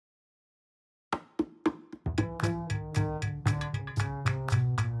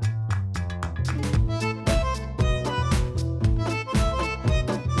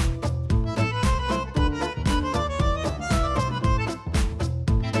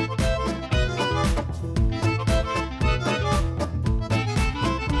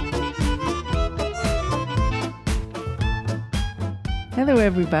Hello,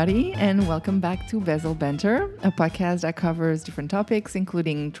 everybody, and welcome back to Bezel Banter, a podcast that covers different topics,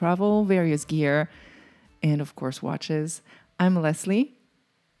 including travel, various gear, and of course, watches. I'm Leslie.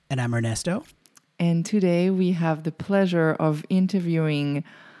 And I'm Ernesto. And today we have the pleasure of interviewing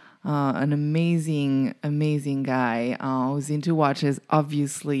an amazing guy who's into watches,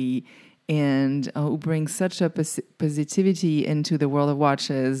 obviously, and who brings such a positivity into the world of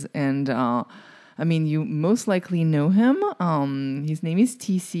watches. And you most likely know him. His name is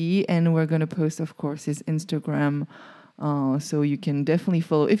TC, and we're going to post, of course, his Instagram. So you can definitely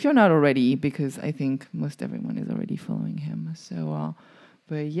follow, if you're not already, because I think most everyone is already following him.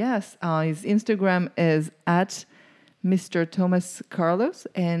 But yes, his Instagram is at Mr. Thomas Carlos,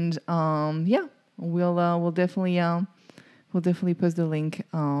 and we'll definitely post the link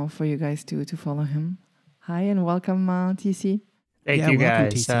for you guys to follow him. Hi and welcome, TC. Thank you welcome,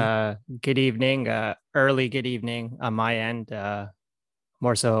 guys. TC. Good evening, early good evening on my end.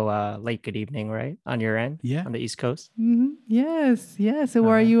 More so late good evening, right? On your end, on the East Coast. Mm-hmm. Yes. So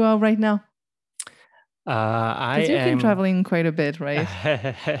where are you right now? Because you've been traveling quite a bit, right?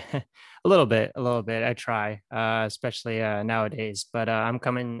 a little bit. I try, especially nowadays. But I'm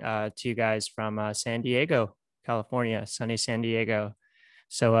coming to you guys from San Diego, California, sunny San Diego.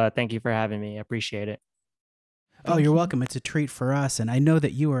 So thank you for having me. I appreciate it. You're welcome. It's a treat for us. And I know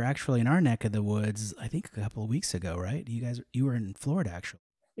that you were actually in our neck of the woods, I think a couple of weeks ago, right? You were in Florida, actually.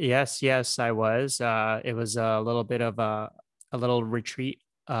 Yes, I was. It was a little bit of a little retreat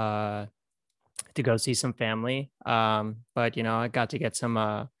to go see some family. But I got to get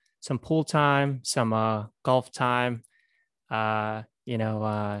some pool time, some golf time, and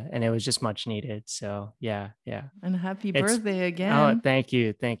it was just much needed. So yeah. And happy birthday again. Oh, thank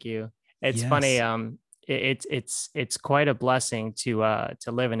you. It's funny. It's quite a blessing to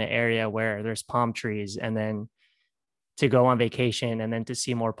live in an area where there's palm trees, and then to go on vacation and then to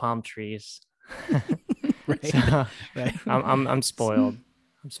see more palm trees. Right. So, right. I'm spoiled.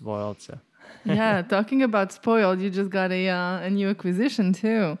 So. Yeah, talking about spoiled, you just got a new acquisition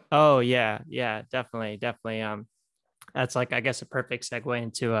too. Oh yeah, definitely. That's like, I guess, a perfect segue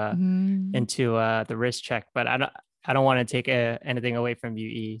into the wrist check. But I don't want to take anything away from you,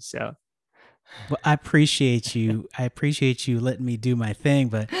 E. So. Well, I appreciate you. Letting me do my thing.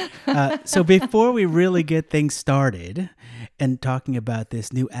 But so before we really get things started and talking about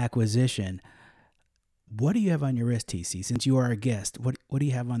this new acquisition, what do you have on your wrist, TC? Since you are a guest, what do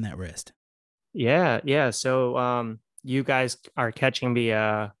you have on that wrist? Yeah. So you guys are catching me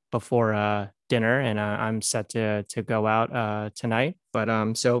before dinner, and I'm set to go out tonight.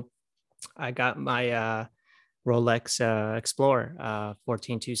 But so I got my Rolex Explorer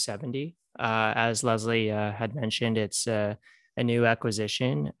 14270. As Leslie had mentioned, it's a new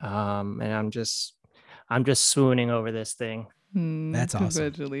acquisition, and I'm just swooning over this thing. That's awesome.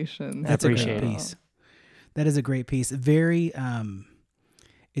 Congratulations. That's a great piece. That is a great piece. It's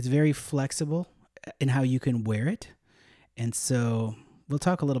very flexible in how you can wear it. And so we'll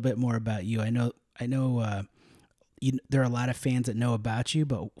talk a little bit more about you. I know there are a lot of fans that know about you,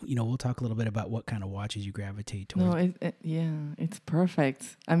 but we'll talk a little bit about what kind of watches you gravitate towards. No, it's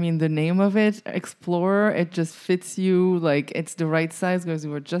perfect. I mean, the name of it, Explorer, it just fits you. Like, it's the right size, because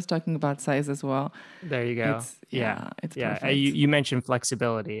we were just talking about size as well. There you go. It's perfect. You mentioned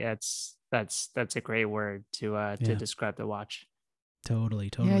flexibility. That's a great word to describe the watch.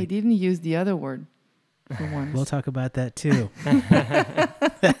 Totally. Yeah, I didn't use the other word for once. We'll talk about that too.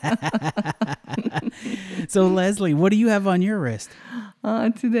 So Leslie, what do you have on your wrist?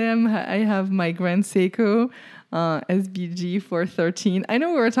 Today I have my Grand Seiko SBG 413. I know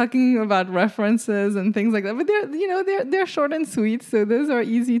we were talking about references and things like that, but they're short and sweet, so those are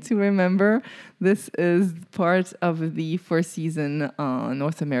easy to remember. This is part of the Four Seasons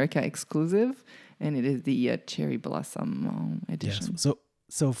North America exclusive, and it is the Cherry Blossom edition. Yes.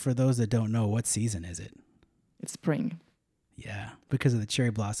 So for those that don't know, what season is it? It's spring. Yeah, because of the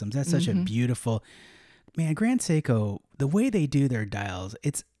cherry blossoms. That's such a beautiful, Grand Seiko, the way they do their dials,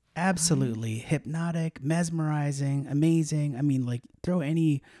 it's absolutely hypnotic, mesmerizing, amazing. I mean, like, throw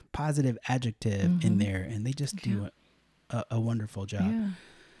any positive adjective in there and they just do a wonderful job. Yeah,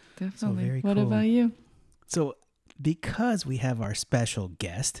 definitely. So very what cool. about you? So because we have our special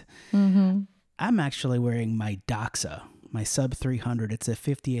guest, I'm actually wearing my Doxa, my Sub 300. It's a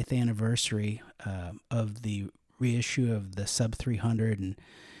 50th anniversary of the reissue of the Sub 300, and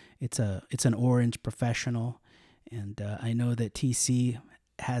it's an orange professional. And I know that TC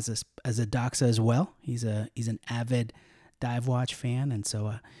has as a Doxa as well. He's an avid dive watch fan, and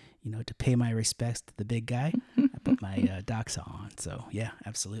so to pay my respects to the big guy, I put my Doxa on. So yeah,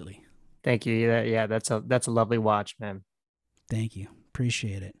 absolutely. Thank you. Yeah, that's a lovely watch, man. Thank you.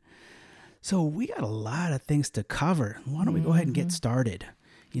 Appreciate it. So we got a lot of things to cover. Why don't we go ahead and get started?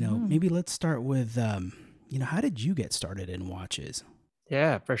 Maybe let's start with, how did you get started in watches?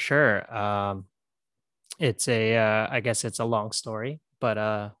 Yeah, for sure. It's I guess it's a long story,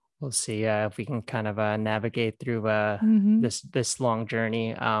 but we'll see if we can kind of navigate through this long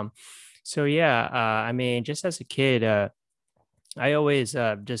journey. So yeah, I mean, just as a kid, I always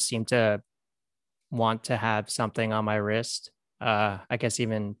just seemed to want to have something on my wrist. I guess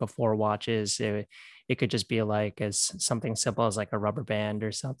even before watches, it could just be like as something simple as like a rubber band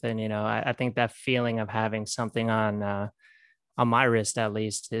or something. I think that feeling of having something on my wrist at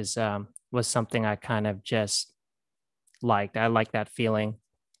least is was something I kind of just liked. I like that feeling.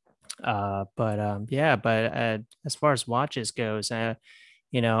 But as far as watches goes, I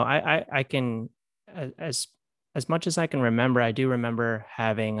can as as much as I can remember, I do remember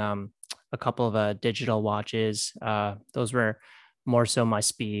having a couple of digital watches. Those were more so my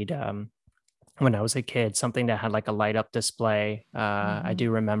speed. When I was a kid, something that had like a light up display. I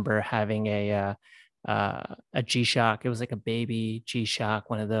do remember having a G-Shock. It was like a baby G-Shock,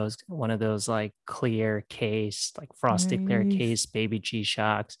 one of those like clear case, like frosted clear case baby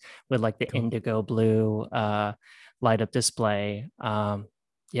G-Shocks with like the indigo blue light up display.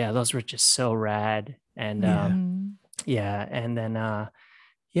 Yeah, those were just so rad. And I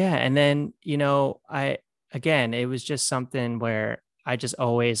again, it was just something where I just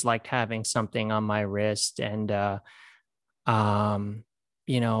always liked having something on my wrist. And as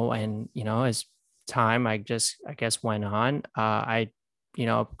time I guess went on, I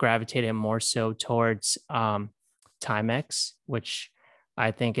gravitated more so towards Timex, which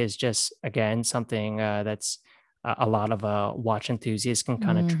I think is just again something that's a lot of watch enthusiasts can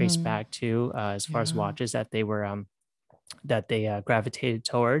kind of trace back to as far as watches that they were that they gravitated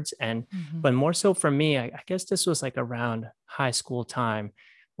towards. And but more so for me, I guess this was like around high school time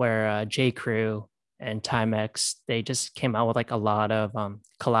where J. Crew and Timex, they just came out with like a lot of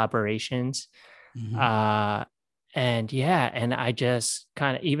collaborations. And I just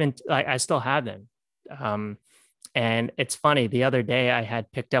kind of, even like, I still have them. And it's funny, the other day I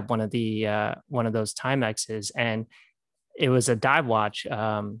had picked up one of those Timexes, and it was a dive watch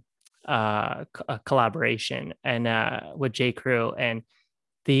a collaboration and with J. Crew, and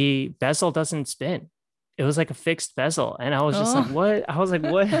the bezel doesn't spin. It was like a fixed bezel, and I was just like, what? I was like,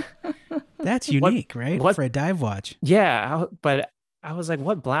 what? That's unique, right? What? For a dive watch. Yeah, but I was like,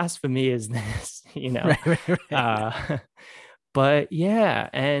 what blasphemy is this? Right. But yeah,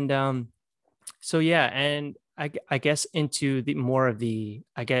 and so yeah, and I guess into the more of the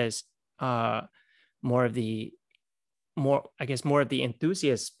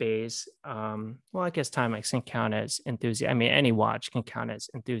enthusiast space. Well, I guess Timex can count as enthusiast. I mean, any watch can count as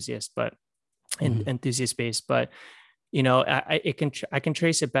enthusiast, but enthusiast space. But I can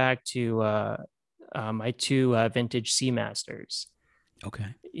trace it back to my two vintage Seamasters.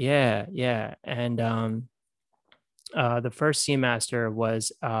 Okay. Yeah, and the first Seamaster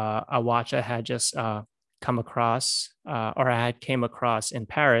was a watch I had just come across, or I had came across in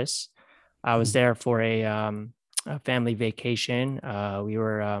Paris. I was there for a family vacation. We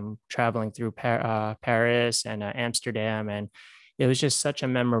were traveling through Paris and Amsterdam, and it was just such a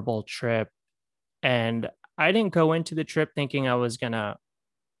memorable trip. And I didn't go into the trip thinking I was gonna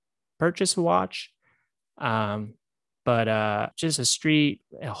purchase a watch, but just a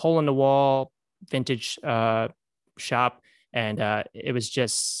hole in the wall vintage shop, and it was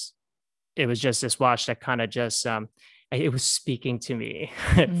just this watch that kind of just it was speaking to me.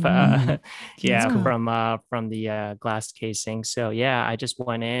 Cool. From the glass casing. So yeah, I just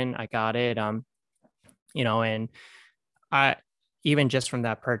went in, I got it, and I, even just from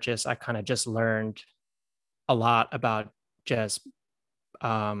that purchase, I kind of just learned a lot about just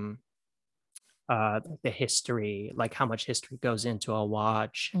the history, like how much history goes into a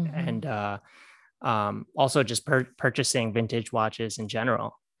watch, and also just purchasing vintage watches in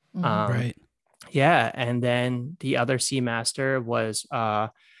general. Right. Yeah, and then the other Seamaster was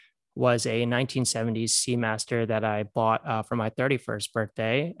a 1970s Seamaster that I bought for my 31st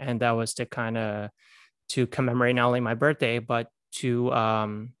birthday, and that was to commemorate not only my birthday, but to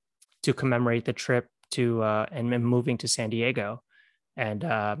commemorate the trip to and moving to San Diego. And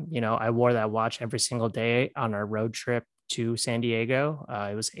I wore that watch every single day on our road trip to San Diego.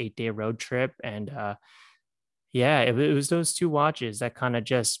 It was an 8-day road trip, and it was those two watches that kind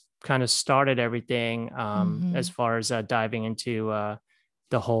of started everything as far as diving into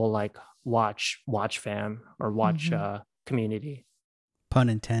the whole like watch fam or watch community. Pun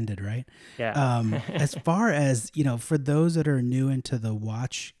intended, right? Yeah. As far as, for those that are new into the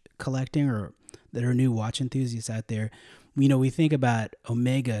watch collecting or that are new watch enthusiasts out there, we think about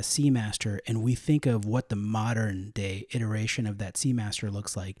Omega Seamaster and we think of what the modern day iteration of that Seamaster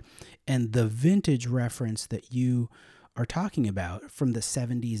looks like. And the vintage reference that you are talking about from the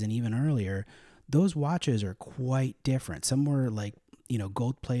 70s and even earlier, those watches are quite different. Some were like,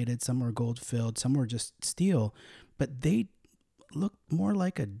 gold plated, some were gold filled, some were just steel, but they look more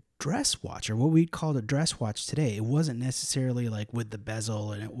like a dress watch, or what we'd call a dress watch today. It wasn't necessarily like with the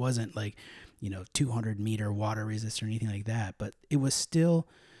bezel, and it wasn't like 200-meter water resist or anything like that, but it was still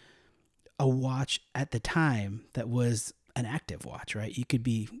a watch at the time that was an active watch, right? You could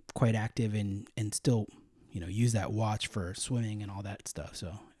be quite active and still use that watch for swimming and all that stuff.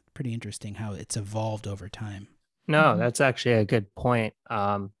 So pretty interesting how it's evolved over time. No, that's actually a good point.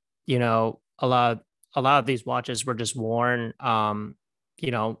 A lot of these watches were just worn. I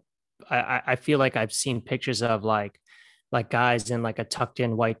feel like I've seen pictures of like guys in like a tucked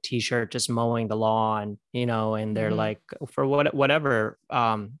in white t-shirt just mowing the lawn, and they're like for whatever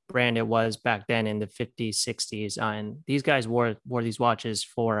brand it was back then in the 50s, 60s. And these guys wore these watches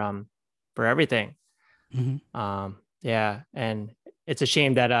for everything. Yeah. And it's a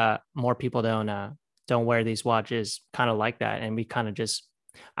shame that more people don't wear these watches kind of like that. And we kind of just,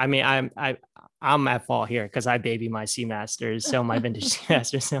 I mean, I'm at fault here because I baby my Seamasters, so my vintage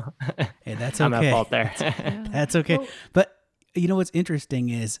Seamasters. So hey, that's okay. I'm at fault there. That's okay. Well, but what's interesting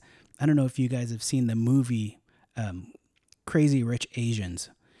is, I don't know if you guys have seen the movie Crazy Rich Asians,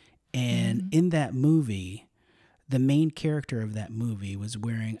 and in that movie, the main character of that movie was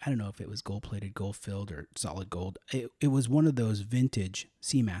wearing, I don't know if it was gold plated, gold filled, or solid gold. It was one of those vintage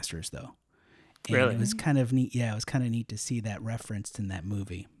Seamasters though. And really? It was kind of neat. Yeah, it was kind of neat to see that referenced in that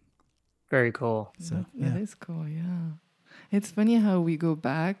movie. Very cool. So that is cool. Yeah. It's funny how we go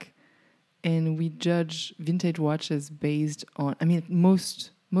back and we judge vintage watches based on, I mean,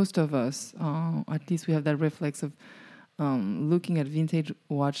 most of us, at least we have that reflex of looking at vintage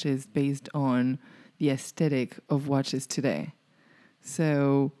watches based on the aesthetic of watches today.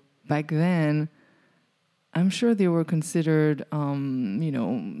 So back then, I'm sure they were considered,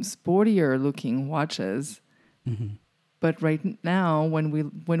 sportier looking watches. Mm-hmm. But right now, when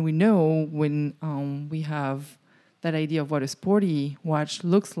we have that idea of what a sporty watch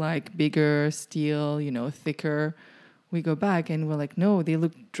looks like, bigger, steel, thicker, we go back and we're like, no, they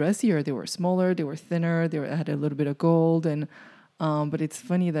look dressier. They were smaller, they were thinner, had a little bit of gold. And but it's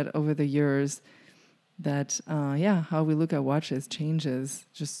funny that over the years that, how we look at watches changes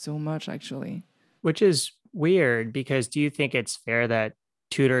just so much, actually. Which is weird, because do you think it's fair that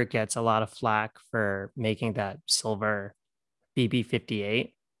Tudor gets a lot of flack for making that silver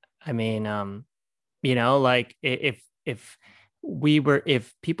BB58? I mean, like if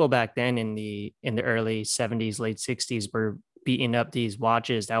people back then in the early 70s, late 60s were beating up these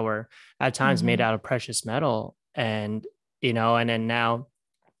watches that were at times made out of precious metal, and and then now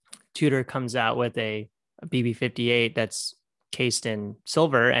Tudor comes out with a BB58 that's cased in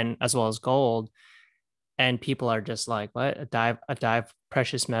silver and as well as gold, and people are just like, what, a dive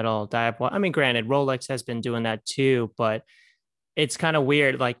precious metal dive. Well, I mean, granted, Rolex has been doing that too, but it's kind of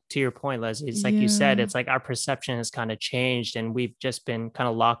weird. Like, to your point, Leslie, it's like you said, it's like our perception has kind of changed, and we've just been kind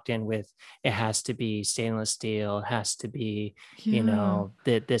of locked in with, it has to be stainless steel, it has to be,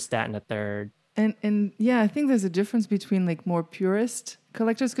 this, that, and the third. And I think there's a difference between like more purist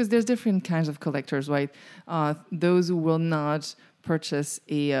collectors, because there's different kinds of collectors, right? Those who will not purchase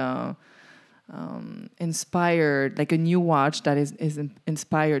a inspired, like a new watch that is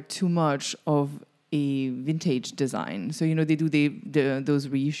inspired too much of a vintage design. So, they do those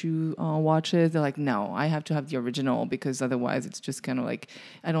reissue watches. They're like, no, I have to have the original, because otherwise it's just kind of like,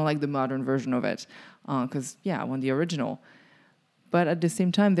 I don't like the modern version of it. Because, I want the original. But at the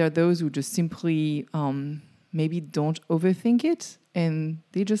same time, there are those who just simply maybe don't overthink it, and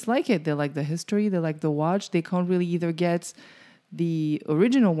they just like it. They like the history, they like the watch. They can't really either get the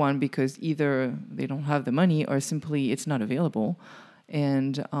original one because either they don't have the money or simply it's not available.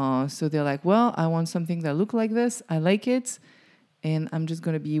 And so they're like, well, I want something that looks like this. I like it, and I'm just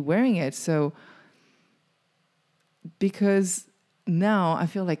going to be wearing it. So because now I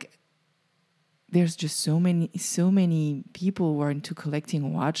feel like there's just so many people who are into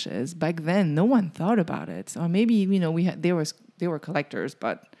collecting watches. Back then, no one thought about it. Or maybe, they were collectors,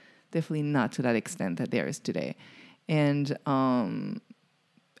 but definitely not to that extent that there is today. And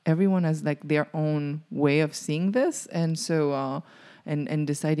everyone has like their own way of seeing this, and so and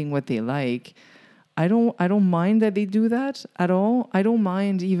deciding what they like. I don't mind that they do that at all. I don't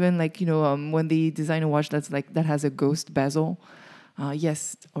mind even like when they design a watch that has a ghost bezel.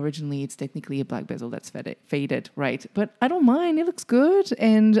 Yes, originally it's technically a black bezel that's faded, right? But I don't mind. It looks good,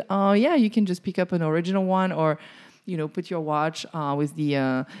 and you can just pick up an original one, or put your watch with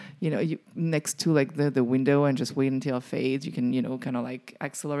the next to like the window and just wait until it fades. You can kind of like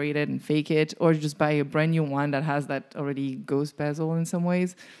accelerate it and fake it, or just buy a brand new one that has that already ghost bezel in some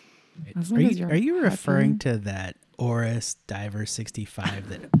ways. As long as you're Are you happy. referring to that Oris Diver 65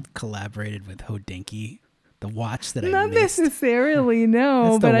 that collaborated with Hodinkee? The watch that I Not missed? necessarily, no.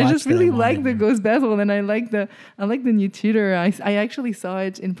 That's the But I watch just that I really wanted like the there. ghost bezel, and I like the new Tudor. I actually saw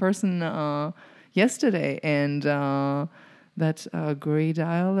it in person yesterday, and that gray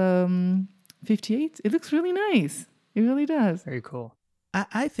dial 58. It looks really nice. It really does. Very cool.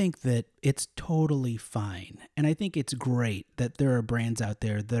 I think that it's totally fine. And I think it's great that there are brands out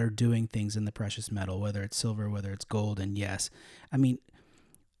there that are doing things in the precious metal, whether it's silver, whether it's gold. And yes, I mean,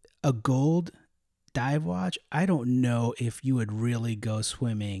 a gold dive watch, I don't know if you would really go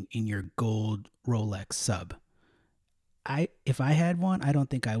swimming in your gold Rolex sub. If I had one, I don't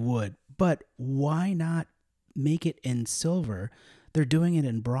think I would. But why not make it in silver? They're doing it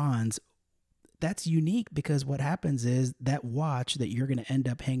in bronze. That's unique because what happens is that watch that you're going to end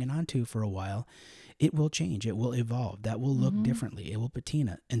up hanging on to for a while, it will change. It will evolve. That will look differently. It will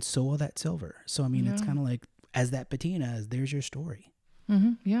patina. And so will that silver. So, I mean, it's kind of like as that patina, there's your story.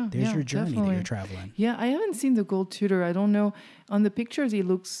 Yeah. There's your journey definitely. that you're traveling. Yeah, I haven't seen the gold Tudor. I don't know. On the pictures, it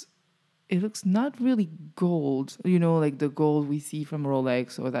looks not really gold, like the gold we see from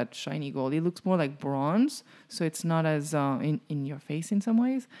Rolex or that shiny gold. It looks more like bronze, so it's not as in your face in some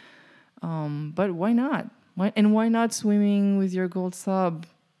ways. But why not? Why not swimming with your gold sub?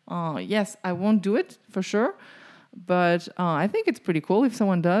 Yes, I won't do it for sure, but I think it's pretty cool if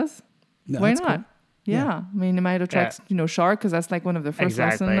someone does. No, Why that's not? cool. Yeah, I mean, it might attract shark, because that's like one of the first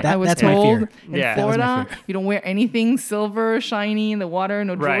Exactly. lessons That- I was that's my told fear. in Yeah. That was my Florida. fear. You don't wear anything silver, shiny in the water,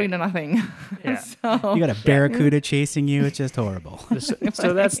 no jewelry, Right. no nothing. Yeah. So You got a barracuda chasing you. It's just horrible.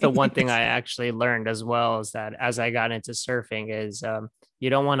 So that's the one thing I actually learned as well, is that as I got into surfing is you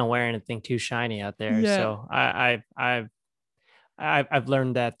don't want to wear anything too shiny out there. Yeah. So I've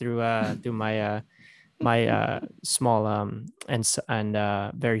learned that through my my small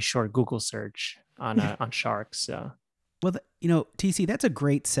and very short Google search on sharks. So Well, TC, that's a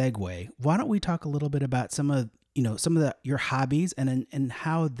great segue. Why don't we talk a little bit about some of your hobbies and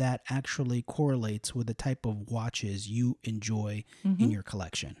how that actually correlates with the type of watches you enjoy in your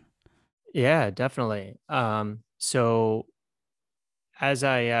collection? yeah, definitely. So as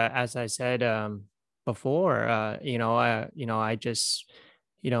I said before, I just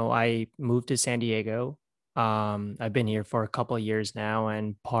I moved to San Diego. I've been here for a couple of years now,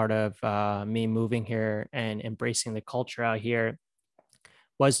 and part of me moving here and embracing the culture out here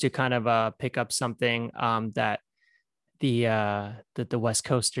was to kind of pick up something that the West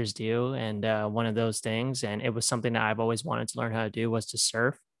Coasters do, and one of those things, and it was something that I've always wanted to learn how to do, was to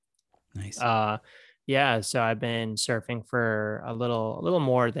surf. Nice. Yeah, so I've been surfing for a little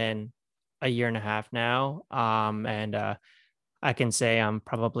more than a year and a half now, and I can say I'm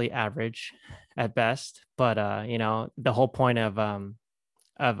probably average at best, but the whole point of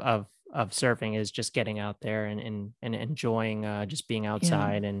surfing is just getting out there and enjoying just being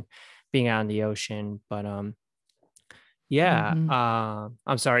outside and being out in the ocean. But I'm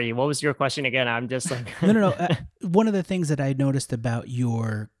sorry, what was your question again? I'm just like No. One of the things that I noticed about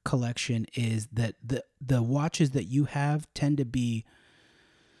your collection is that the watches that you have tend to be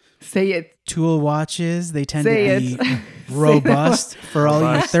say it. tool watches. They tend Say to it. be robust. For all you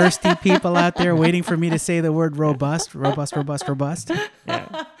Robust. thirsty people out there waiting for me to say the word robust. Yeah.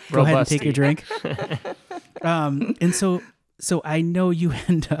 Go ahead and take your Robusty. drink. And so I know you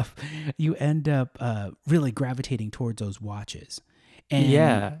end up really gravitating towards those watches. And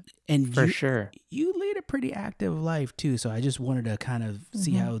Yeah, and for you, sure. you lead a pretty active life too. So I just wanted to kind of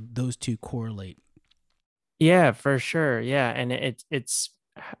see how those two correlate. Yeah, for sure. Yeah, and it's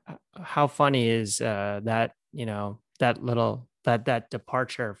how funny is that that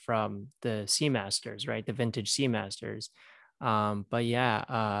departure from the Seamasters, right? The vintage Seamasters. But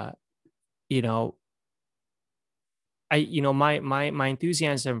yeah, you know, my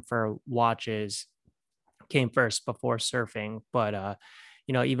enthusiasm for watches came first before surfing, but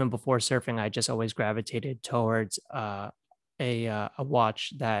even before surfing, I just always gravitated towards a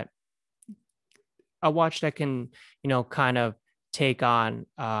watch that can kind of take on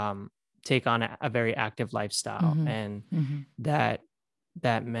a very active lifestyle, and that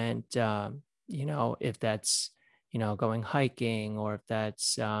meant if that's going hiking, or if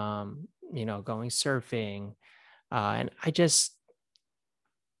that's going surfing, and I just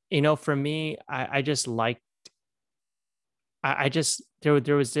for me, I just liked, I just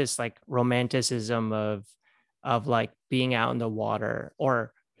there was this like romanticism of like being out in the water,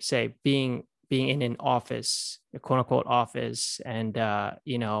 or say being being in an office, a quote unquote office, and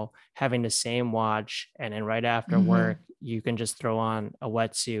you know, having the same watch, and then right after work you can just throw on a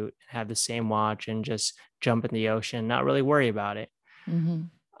wetsuit, have the same watch, and just jump in the ocean, not really worry about it. You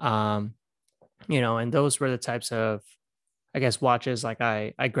know, and those were the types of, I guess, watches like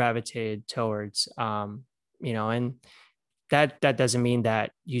I gravitated towards. You know, and that doesn't mean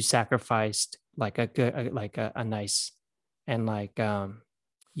that you sacrificed like a good, like a nice and like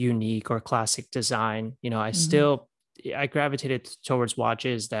unique or classic design. You know, I gravitated towards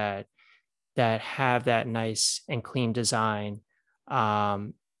watches that have that nice and clean design,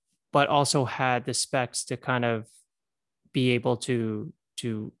 but also had the specs to kind of be able to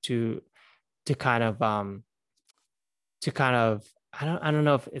kind of I don't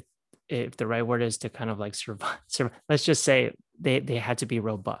know if the right word is to kind of like survive. Let's just say they had to be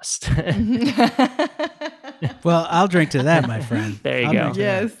robust. Well, I'll drink to that, my friend. There you go.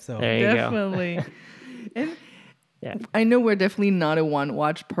 Yes, So there you definitely. And yeah, I know we're definitely not a one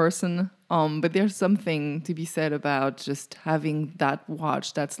watch person, but there's something to be said about just having that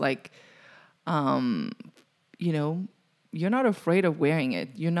watch that's like, you know, you're not afraid of wearing it.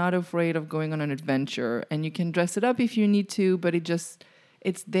 You're not afraid of going on an adventure, and you can dress it up if you need to, but it's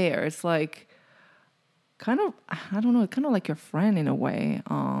there. It's like kind of, I don't know, kind of like your friend in a way.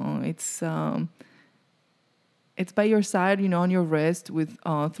 It's by your side, you know, on your wrist with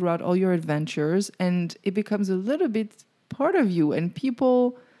throughout all your adventures, and it becomes a little bit part of you. And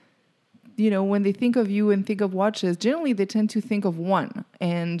people, you know, when they think of you and think of watches, generally they tend to think of one,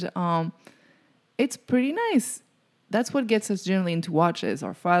 and it's pretty nice. That's what gets us generally into watches.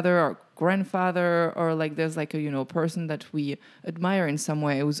 Our father, our grandfather, or like there's like a, you know, person that we admire in some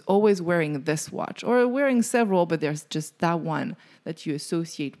way who's always wearing this watch, or wearing several, but there's just that one that you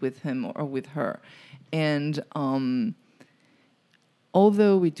associate with him or with her. And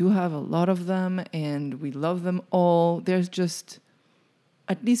although we do have a lot of them and we love them all, there's just,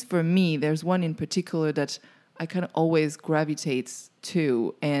 at least for me, there's one in particular that I kind of always gravitates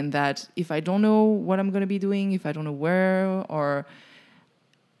to, and that if I don't know what I'm going to be doing, if I don't know where, or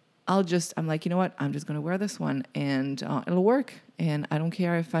I'm like, you know what, I'm just going to wear this one, and it'll work. And I don't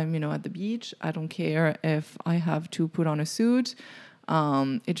care if I'm, you know, at the beach. I don't care if I have to put on a suit.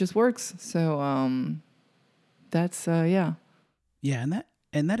 It just works. So that's yeah. Yeah,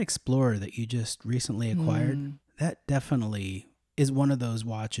 and that Explorer that you just recently acquired, that definitely is one of those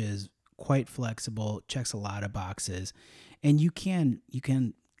watches, quite flexible, checks a lot of boxes, and you can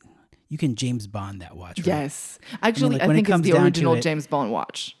James Bond that watch. Right? Yes, actually, I think it's the original James Bond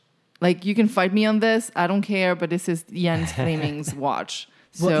watch. Like, you can fight me on this. I don't care, but this is Jens Fleming's watch.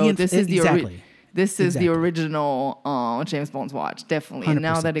 So well, this is the original James Bond's watch, definitely. 100%. And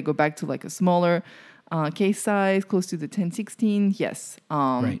now that they go back to like a smaller case size, close to the 1016, yes,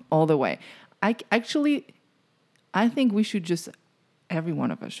 right. All the way. I think we should every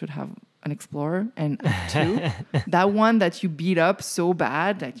one of us should have an Explorer and two. That one that you beat up so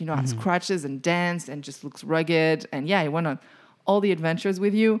bad that, you know, has scratches and dents and just looks rugged. And yeah, you went on all the adventures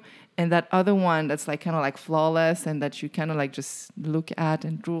with you. And that other one that's like kind of like flawless and that you kind of like just look at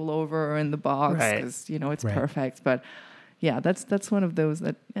and drool over in the box because, you know, it's perfect. But yeah, that's one of those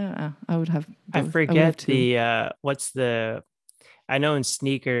that I would have. I forget I know in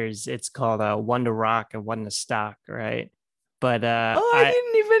sneakers it's called one to rock and one to stock, right? But I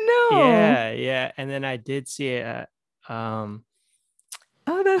didn't even know. Yeah. And then I did see it. Oh,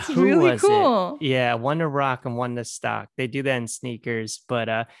 that's really cool. Yeah, one to rock and one to stock. They do that in sneakers,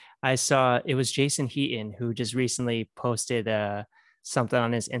 but I saw it was Jason Heaton who just recently posted something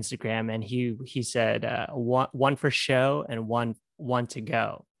on his Instagram, and he said one for show and one to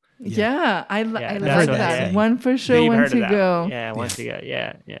go. Yeah, I like that. Yeah. One for show, one to go. Yeah, one to go.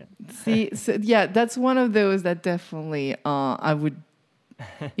 Yeah. See, so, yeah, that's one of those that definitely I would.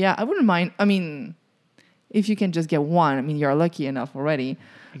 Yeah, I wouldn't mind. I mean, if you can just get one, I mean, you're lucky enough already.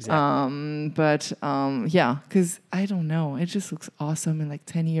 Exactly. Yeah, because I don't know. It just looks awesome in like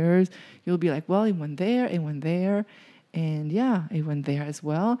 10 years. You'll be like, well, it went there, and yeah, it went there as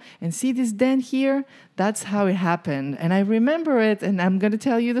well. And see this dent here? That's how it happened. And I remember it, and I'm going to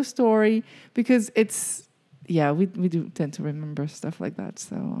tell you the story because it's, yeah, we do tend to remember stuff like that.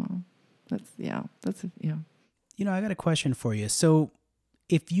 So that's it. Yeah. You know, I got a question for you. So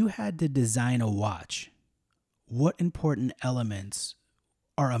if you had to design a watch, what important elements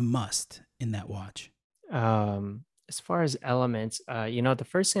are a must in that watch? As far as elements, you know, the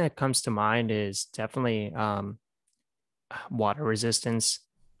first thing that comes to mind is definitely water resistance.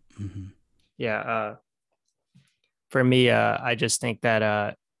 Yeah. For me, I just think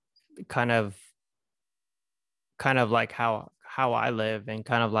that kind of like how I live, and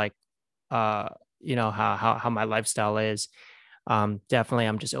kind of like how my lifestyle is. Definitely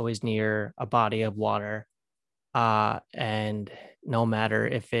I'm just always near a body of water. And no matter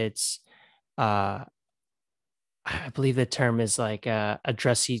if it's uh I believe the term is like a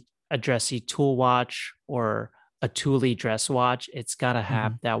dressy tool watch or a tooly dress watch, it's gotta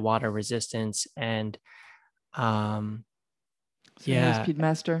have Mhm. that water resistance. And um So you're a yeah.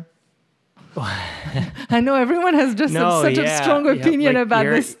 Speedmaster. I know everyone has just No, such a strong opinion like about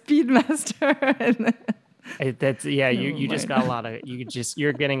the Speedmaster. that's Never you just mind. got a lot of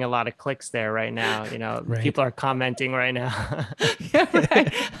you're getting a lot of clicks there right now. Right. People are commenting right now. Yeah,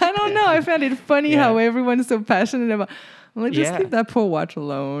 right. I don't know. I found it funny Yeah. how everyone's so passionate about. I'm like, just Yeah. leave that poor watch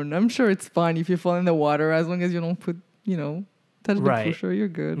alone. I'm sure it's fine if you fall in the water as long as you don't touch the Right. pusher. You're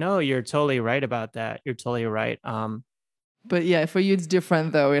good. No, you're totally right about that. You're totally right. But yeah, for you it's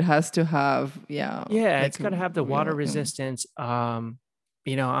different though. It has to have Yeah, like it's got to have the water real. resistance. I'm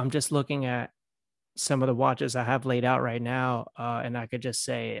just looking at some of the watches I have laid out right now, and I could just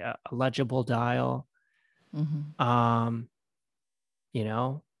say a legible dial. Mm-hmm. Um, you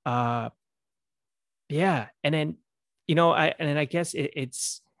know, uh, yeah, and then I guess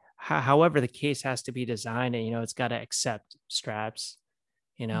it's however the case has to be designed, and it's got to accept straps.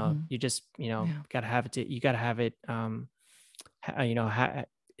 Mm-hmm. You just Yeah. got to have it. You got to have it.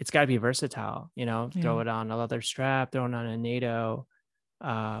 It's got to be versatile. Throw Yeah. it on a leather strap, throw it on a NATO.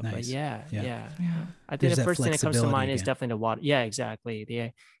 But Nice. yeah, Yeah. yeah. Yeah. I think There's the that first thing that comes to flexibility mind is again. definitely the water. Yeah, exactly.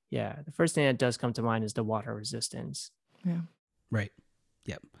 The first thing that does come to mind is the water resistance. Yeah. Right.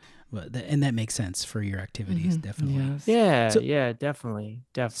 Yep. Well, and that makes sense for your activities, Mhm. definitely. Yes. Yeah, So- yeah, definitely,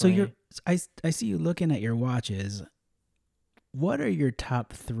 So definitely. I see you looking at your watches. What are your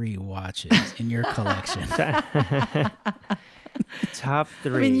top 3 watches in your collection? Top I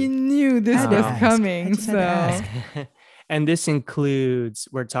mean, you three. knew this Had to was ask. coming, I just had to ask. And this includes,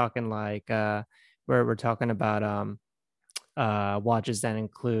 we're talking like we're talking about watches that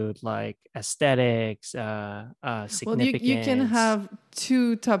include like aesthetics, well, significance. you can have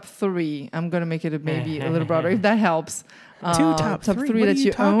 2 top 3. I'm gonna make it maybe a little broader if that helps. 2 top 3. 3 What are that you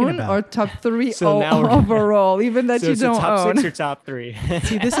you talking own, about? or top 3 So now we're- overall, even that so you it's a don't top own. 6 or top 3.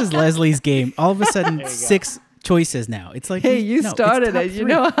 See, this is Leslie's game. All of a sudden, There you go. 6 choices now. It's like Hey, you no, it's started top it. You 3.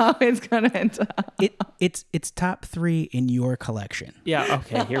 know how it's gonna end up. It's top 3 in your collection. Yeah.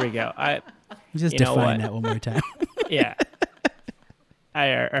 Okay. Here we go. Just You know define what? that one more time. Yeah. All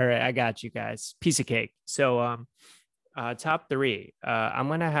right. I got you guys. Piece of cake. So, top 3. I'm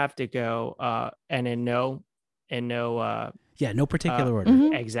gonna have to go. And in no. Yeah, no particular order.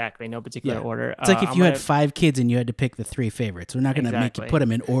 Mhm. Exactly. No particular Yeah. order. It's like if I'm you had gonna- 5 kids and you had to pick the 3 favorites. We're not going to make you Exactly. put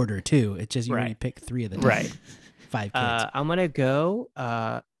them in order too. It's just you Right. only pick 3 of the top Right. 5 kids. I'm gonna go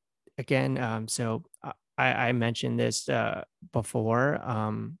again. So I mentioned this before.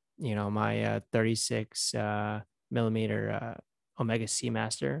 My 36 millimeter Omega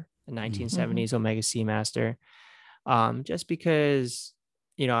Seamaster, the 1970s Omega Seamaster. Just because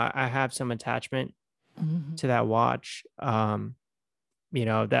I have some attachment Mhm. to that watch.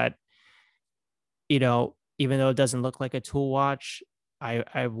 That even though it doesn't look like a tool watch,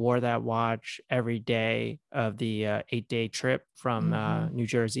 I wore that watch every day of the 8-day trip from Mhm. New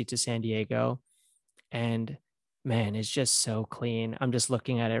Jersey to San Diego. And man, it's just so clean. I'm just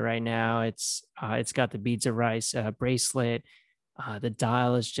looking at it right now. It's got the beads of rice bracelet. The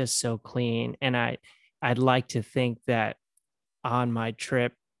dial is just so clean. And I'd like to think that on my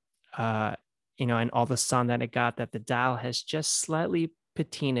trip, and all the sun that it got, that the dial has just slightly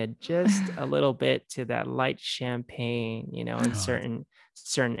patinaed just a little bit to that light champagne, in Oh.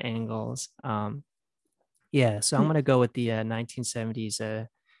 certain angles. Yeah, so I'm gonna go with the 1970s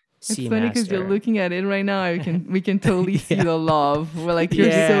It's funny because you're Seamaster. looking at it right now. We can totally see Yeah. the love. We're like,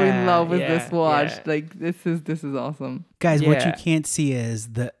 you're so in love with this Yeah, watch. yeah. Like this is awesome. Guys, what you Yeah. can't see is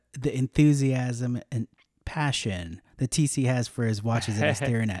the enthusiasm and passion that TC has for his watches that he's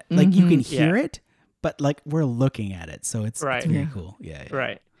staring at. Like you can hear it, but like we're looking at it. So it's Right. very Yeah. cool. Yeah.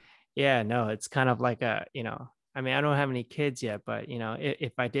 Right. Yeah, no, it's kind of like I mean, I don't have any kids yet, but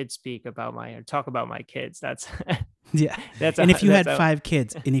if I did talk about my kids, that's Yeah. that's And if you had that's 5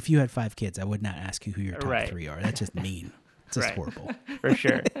 kids, I would not ask you who your top Right. 3 are. That's just mean. It's just Right. horrible. for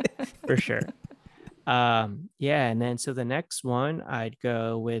sure. For sure. Yeah, and then so the next one I'd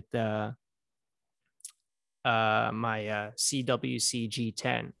go with my CWC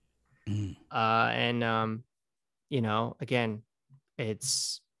G10. Mm. Again,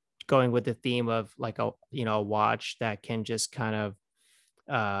 it's going with the theme of like a watch that can just kind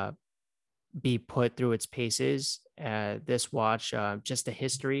of be put through its paces. This watch, just the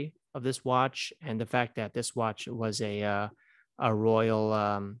history of this watch and the fact that this watch was a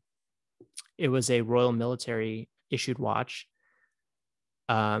royal it was a Royal Military issued watch.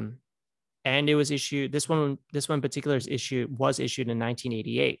 And it was issued, this one in particular was issued in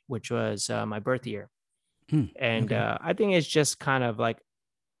 1988, which was my birth year. And okay. I think it's just kind of like,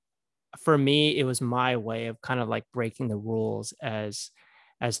 for me, it was my way of kind of like breaking the rules as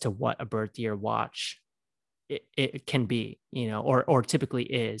to what a birth year watch it can be, or typically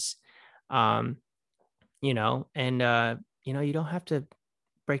is. um and you don't have to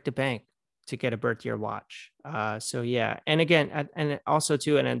break the bank to get a birth year watch. So yeah, and again, and also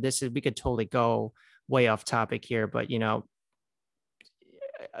too, and then this is, we could totally go way off topic here, but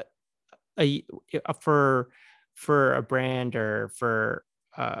a, for a brand, or for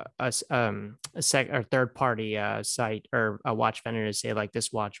a third party site or a watch vendor to say like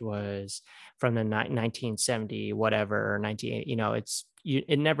this watch was from the 1970 whatever, or 1980,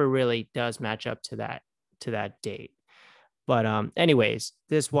 it never really does match up to that date. But anyways,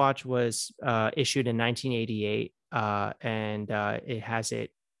 this watch was issued in 1988, and it has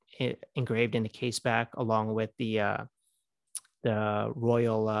it engraved in the case back, along with the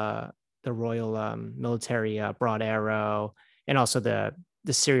royal military broad arrow, and also the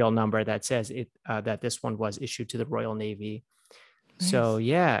serial number that says it that this one was issued to the Royal Navy. Nice. So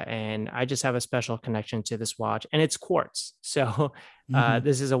yeah, and I just have a special connection to this watch, and it's quartz. So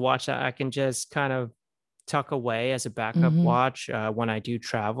this is a watch that I can just kind of tuck away as a backup watch when I do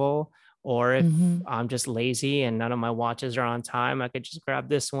travel, or if I'm just lazy and none of my watches are on time, I could just grab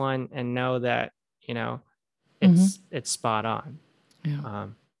this one and know that it's spot on. Yeah.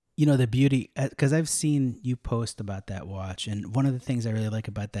 The beauty, because I've seen you post about that watch, and one of the things I really like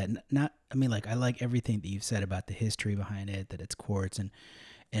about that, I like everything that you've said about the history behind it, that it's quartz and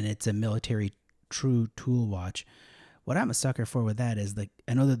it's a military true tool watch. What I'm a sucker for with that is, like,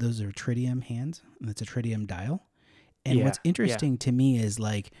 I know that those are tritium hands, and it's a tritium dial. And what's interesting to me is,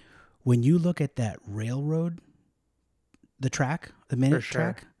 like, when you look at that railroad, the minute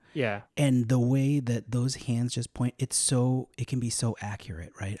track, and the way that those hands just point, it can be so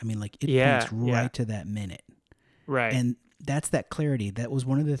accurate, right? I mean, like, it points right to that minute. Right. And that's that clarity. That was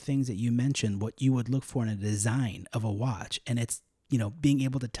one of the things that you mentioned, what you would look for in a design of a watch. And it's, being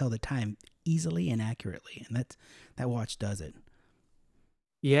able to tell the time easily and accurately. And that watch does it.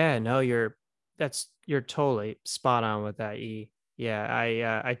 Yeah, no, you're totally spot on with that, E.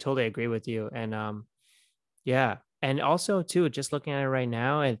 Yeah, I totally agree with you. And yeah. And also too, just looking at it right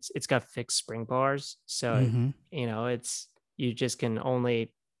now, it's got fixed spring bars. So it's, you just can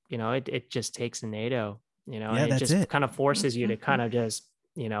only, it just takes a NATO, and it just kind of forces you to kind of just,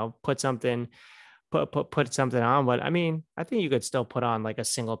 put something on. But I mean, I think you could still put on like a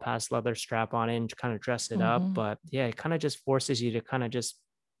single pass leather strap on it and kind of dress it up. But yeah, it kind of just forces you to kind of just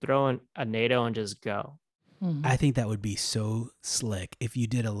throw in a NATO and just go. I think that would be so slick if you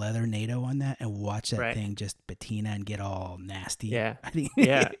did a leather NATO on that and watch that thing just patina and get all nasty. Yeah. I think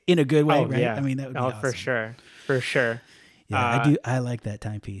in a good way, right? Yeah. I mean, that would be awesome. For sure. Yeah, I like that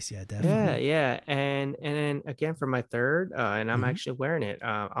timepiece. Yeah, definitely. Yeah. And then again for my third, and I'm actually wearing it.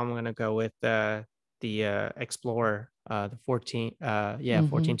 I'm gonna go with the Explorer, the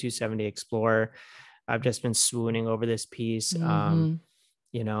 14270 Explorer. I've just been swooning over this piece. And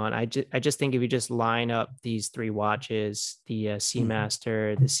I just think if you just line up these three watches, the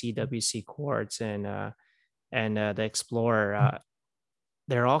Seamaster, the CWC Quartz, and the Explorer,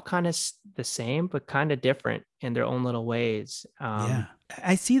 they're all kind of the same, but kind of different in their own little ways.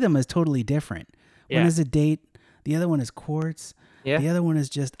 I see them as totally different. One is a date, the other one is quartz. The other one is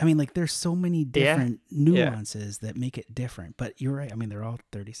just, I mean, like, there's so many different nuances that make it different. But you're right. I mean, they're all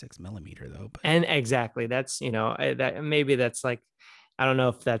 36 millimeter though. But. And exactly, that's that maybe that's like, I don't know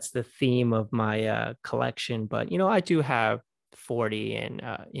if that's the theme of my collection, but I do have 40 and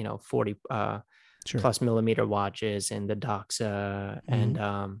 40 plus millimeter watches, and the Doxa, and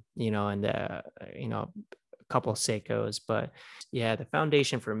and the a couple of Seikos. But yeah, the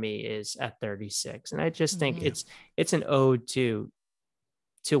foundation for me is at 36, and I just think it's an ode to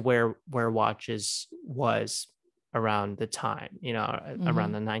where watches was around the time,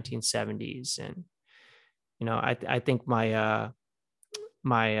 around the 1970s. And I think my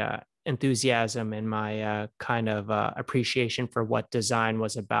enthusiasm and my kind of appreciation for what design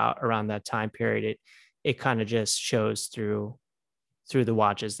was about around that time period, it kind of just shows through the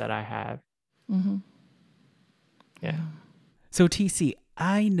watches that I have. Yeah. So TC,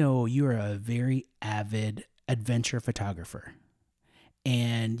 I know you're a very avid adventure photographer,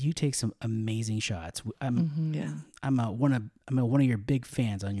 and you take some amazing shots. I'm one of your big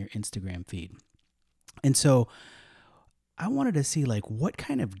fans on your Instagram feed, and so I wanted to see, like, what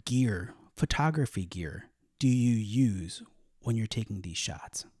kind of photography gear do you use when you're taking these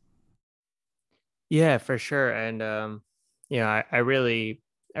shots? Yeah, for sure. And I really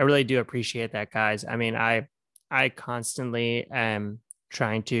do appreciate that, guys. I mean, I constantly am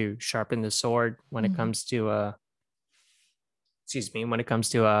trying to sharpen the sword when it Mhm. comes to excuse me, when it comes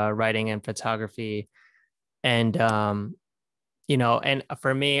to writing and photography. And and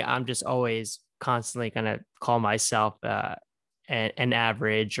for me, I'm just always constantly gonna call myself an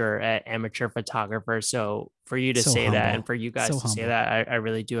average or an amateur photographer. So for you to So say that and humble. for you So guys to say humble. that, I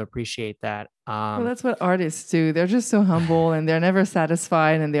really do appreciate that. Well, that's what artists do. They're just so humble and they're never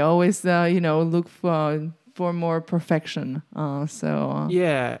satisfied and they always, look for more perfection.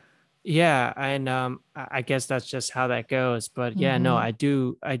 Yeah. Yeah. And I guess that's just how that goes. But yeah, no,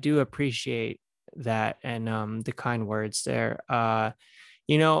 Mhm. I do appreciate that and the kind words there. I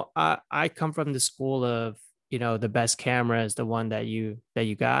come from the school of, the best camera is the one that you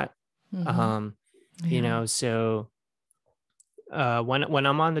got. Mhm. Um, Yeah. so when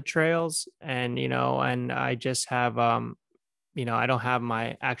I'm on the trails and and I just have I don't have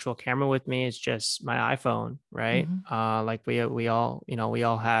my actual camera with me. It's just my iPhone, right? Mhm. Like we all, we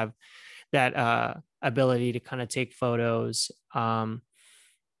all have that ability to kind of take photos,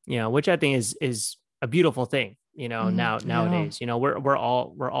 which I think is a beautiful thing, Mhm. Yeah. nowadays. We're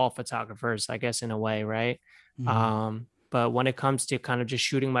all photographers, I guess, in a way, right? Hmm. But when it comes to kind of just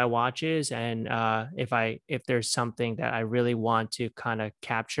shooting my watches, and if there's something that I really want to kind of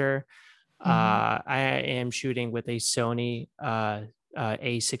capture, Mhm. I am shooting with a Sony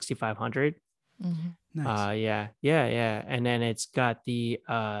A6500. Mhm. Nice. Yeah, and then it's got the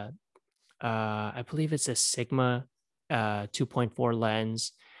I believe it's a Sigma 2.4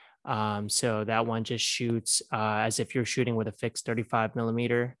 lens. So that one just shoots as if you're shooting with a fixed 35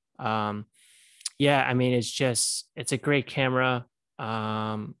 millimeter. Yeah, I mean, it's a great camera.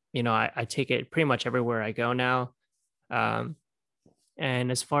 I take it pretty much everywhere I go now. Um,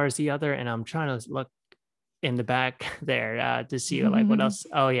 and as far as the other, and I'm trying to look in the back there to see like what else.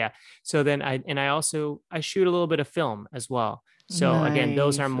 Oh yeah. So then I shoot a little bit of film as well. So again,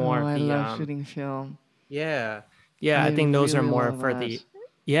 those are Nice. more Oh, of I the love shooting film. yeah. Yeah, I I think those are really more love for that. the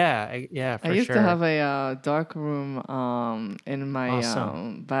yeah, yeah, I for used to sure. have a dark room in my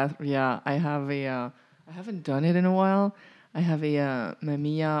Awesome. bath. Yeah, I haven't done it in a while. I have a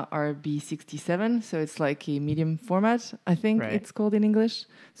Mamiya RB67, so it's like a medium format. I think Right. it's called in English.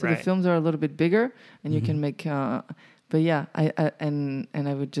 So the Right. films are a little bit bigger, and you Hmm. can make. But yeah, and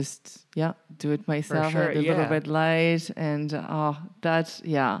I would just do it For myself. I sure. have the little Yeah. red light, and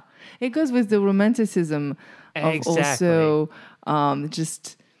it goes with the romanticism of Exactly. also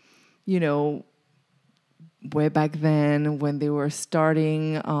just you know, way back then when they were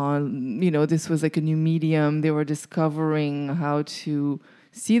starting on, this was like a new medium. They were discovering how to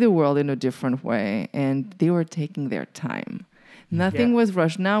see the world in a different way and they were taking their time. Yeah. Nothing was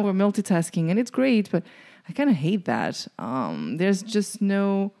rushed. Now we're multitasking and it's great, but I kind of hate that. There's just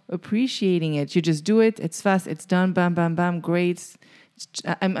no appreciating it. You just do it. It's fast. It's done. Bam, bam, bam. Great.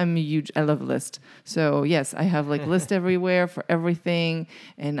 I'm a huge. I love list. So yes, I have like list everywhere for everything,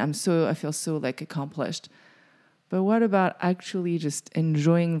 and I feel so like accomplished. But what about actually just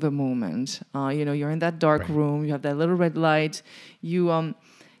enjoying the moment? You're in that dark Right. room, you have that little red light.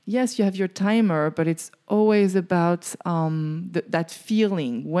 Yes, you have your timer, but it's always about that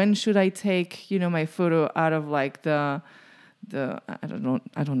feeling. When should I take, my photo out of like the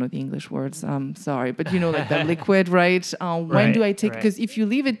I don't know the English words. Sorry, but like the liquid, right? When do Right. I take? Right. Because if you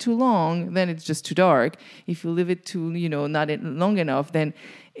leave it too long, then it's just too dark. If you leave it too, long enough, then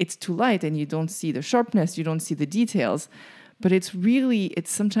it's too light, and you don't see the sharpness, you don't see the details. But it's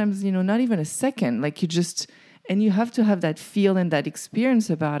sometimes not even a second. Like and you have to have that feel and that experience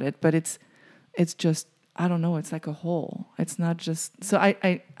about it. But it's just I don't know. It's like a whole. It's not just. So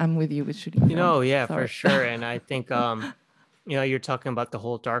I'm with you with shooting film. Yeah, for Sorry. sure. And I think you're talking about the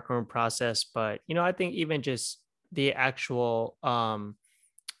whole darkroom process, but I think even just the actual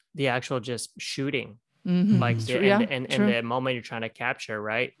just shooting, Mm-hmm. like Hmm. the True. Yeah. and True. the moment you're trying to capture,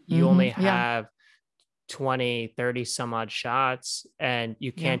 right? You Mm-hmm. only Yeah. have 20, 30 some odd shots, and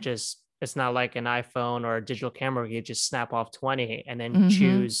you Yeah. can't just, it's not like an iPhone or a digital camera where you just snap off 20 and then Mm-hmm.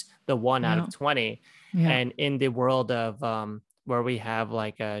 choose the one out Yeah. of 20. Yeah. And in the world of where we have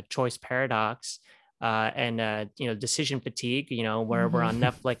like a choice paradox, and decision fatigue, where we're on Mm-hmm.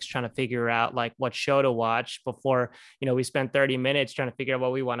 Netflix trying to figure out like what show to watch before, we spend 30 minutes trying to figure out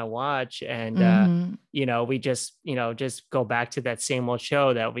what we want to watch. And Mm-hmm. we just go back to that same old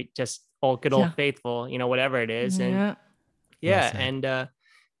show that we just old good old Yeah. faithful, whatever it is. And Yeah. Well yeah, said. and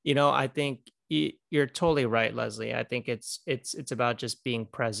I think you're totally right, Leslie. I think it's about just being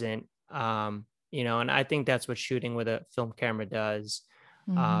present. And I think that's what shooting with a film camera does.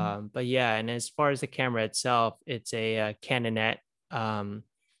 But yeah, and as far as the camera itself, it's a Canonet. Um,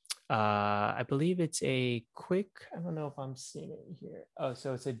 I believe it's a quick. I don't know if I'm seeing it here. Oh,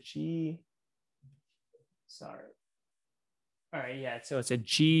 so it's a G. Sorry. All right, yeah. So it's a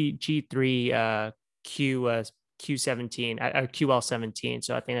G3 Q17 or QL17.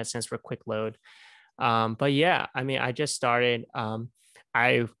 So I think that stands for quick load. But yeah, I mean, I just started.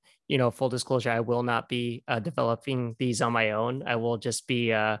 I, full disclosure, I will not be developing these on my own. I will just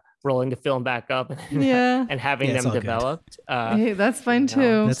be rolling the film back up Yeah. and having Yeah, it's them all good. developed. Hey, that's fine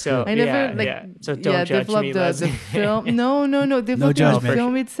too. That's So good. I never yeah, like yeah. So don't judge develop me, the Leslie. film. No, develop the judgment.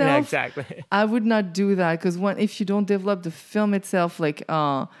 film Yeah, itself. exactly. I would not do that because if you don't develop the film itself,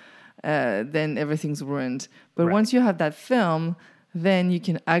 then everything's ruined. But Right. once you have that film, then you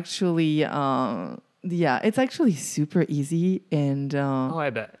can actually, it's actually super easy. And Oh, I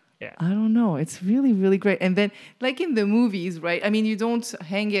bet. Yeah. I don't know, it's really, really great. And then, like in the movies, right? I mean, you don't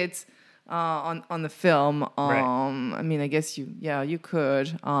hang it on the film. Right. I mean, I guess you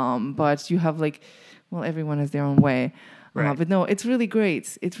could, but you have everyone has their own way. Right. But no, it's really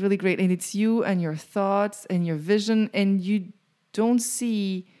great. It's really great, and it's you and your thoughts and your vision, and you don't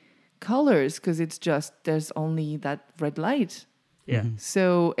see colors because there's only that red light. Yeah.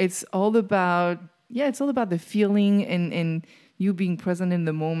 So it's all about the feeling and you being present in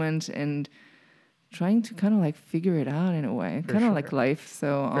the moment and trying to kind of like figure it out in a way, kind of like life.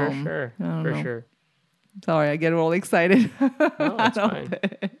 So For sure. I don't For know. sure. Sorry, I get all excited. No, it's fine.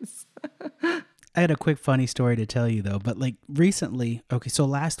 This. I had a quick funny story to tell you though, but like recently, so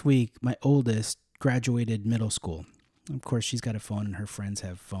last week my oldest graduated middle school. Of course, she's got a phone and her friends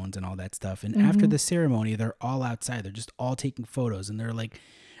have phones and all that stuff. And after the ceremony, they're all outside. They're just all taking photos, and they're like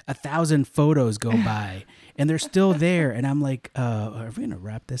 1,000 photos go by and they're still there. And I'm like, are we going to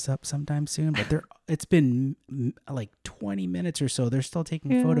wrap this up sometime soon? But it's been like 20 minutes or so. They're still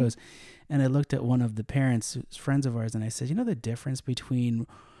taking photos. And I looked at one of the parents, friends of ours, and I said, you know, the difference between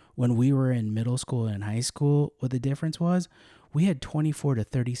when we were in middle school and high school, what the difference was? We had 24 to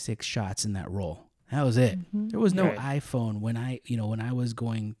 36 shots in that roll. That was it. There was no iPhone when I was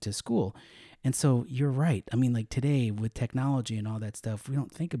going to school. And so you're right. I mean, like today with technology and all that stuff, we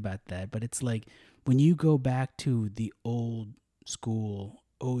don't think about that. But it's like when you go back to the old school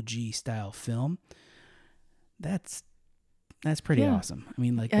OG style film, that's pretty awesome. I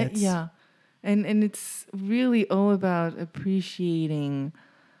mean, like that's and it's really all about appreciating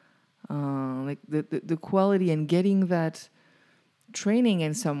like the quality and getting that training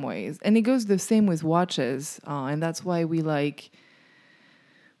in some ways. And it goes the same with watches, and that's why we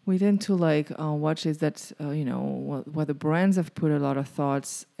tend to like watches that where the brands have put a lot of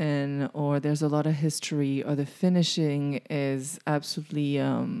thoughts in, or there's a lot of history, or the finishing is absolutely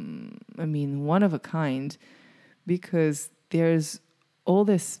one of a kind, because there's all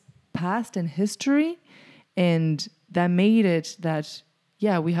this past and history, and that made it that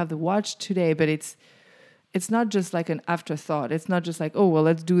we have the watch today, but it's not just like an afterthought. It's not just like, oh, well,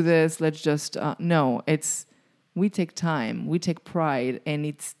 let's do this. Let's just, no, we take time, we take pride, and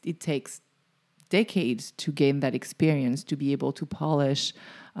it takes decades to gain that experience, to be able to polish,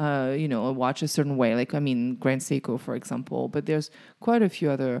 a watch a certain way. Like, I mean, Grand Seiko, for example, but there's quite a few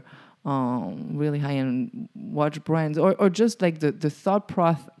other really high-end watch brands, or just like the thought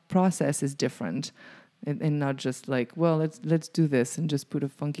process is different. And not just like, well, let's do this and just put a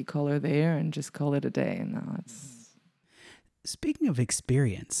funky color there and just call it a day. No, it's. Speaking of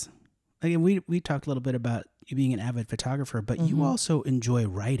experience, again, we talked a little bit about you being an avid photographer, but you also enjoy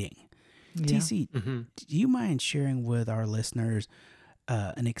writing. Yeah. TC, do you mind sharing with our listeners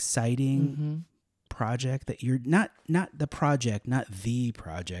an exciting project that you're not the project,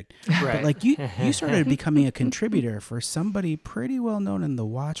 Right. but like you started becoming a contributor for somebody pretty well known in the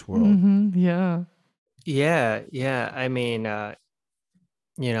watch world. Yeah. Yeah. I mean,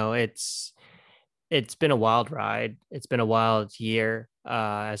 it's been a wild ride. It's been a wild year,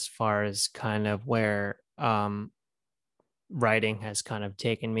 as far as kind of where writing has kind of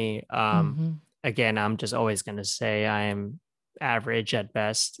taken me. Again, I'm just always going to say I am average at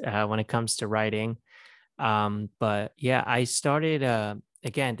best when it comes to writing. But yeah, I started,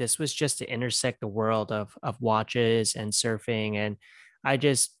 again, this was just to intersect the world of watches and surfing. And I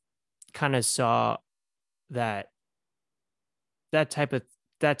just kind of saw that type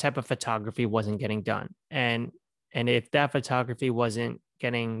of photography wasn't getting done. And if that photography wasn't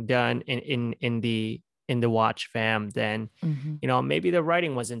getting done in the watch fam, then, maybe the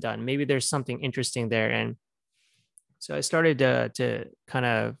writing wasn't done. Maybe there's something interesting there. And so I started to kind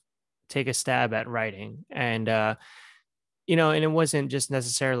of take a stab at writing. And and it wasn't just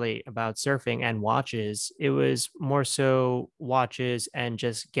necessarily about surfing and watches. It was more so watches and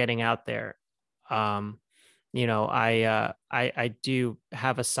just getting out there. Um, I do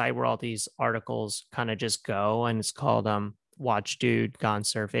have a site where all these articles kind of just go, and it's called Watch Dude Gone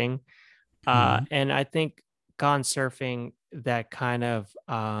Surfing. Mhm. And I think Gone Surfing, that kind of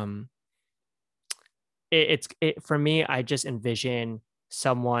for me, I just envision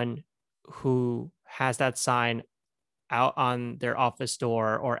someone who has that sign out on their office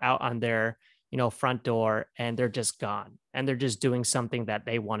door or out on their front door, and they're just gone, and they're just doing something that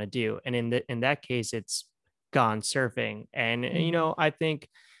they want to do, and in that case it's gone surfing. And Mhm. I think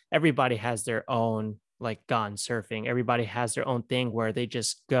everybody has their own, like, gone surfing. Everybody has their own thing where they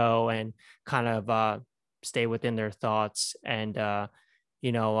just go and kind of stay within their thoughts. And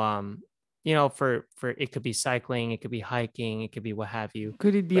you know um for it could be cycling, it could be hiking, it could be what have you.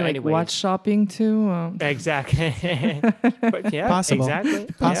 Could it be But like watch anyways, shopping too? exactly. But yeah, Possible. exactly.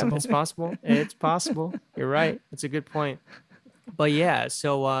 Yeah, Possible. it's possible. It's possible. You're right. It's a good point. But yeah,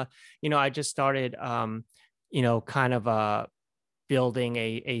 so I just started kind of building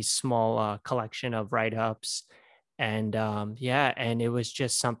a small collection of write-ups. And yeah, and it was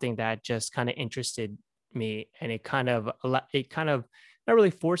just something that just kind of interested me, and it kind of not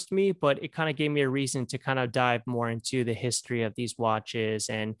really forced me, but it kind of gave me a reason to kind of dive more into the history of these watches,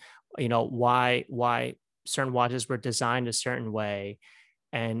 and why certain watches were designed a certain way.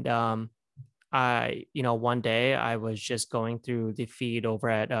 And one day I was just going through the feed over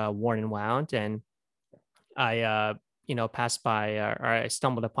at Worn and Wound, and I passed by, or I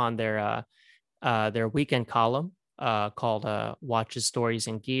stumbled upon their weekend column called Watches, Stories,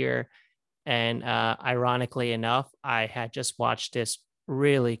 and Gear. And ironically enough, I had just watched this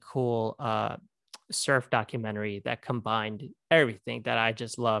really cool surf documentary that combined everything that I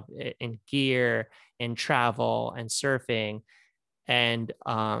just love in gear, in travel, and surfing. And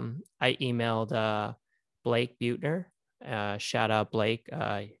I emailed Blake Butner. Shout out Blake.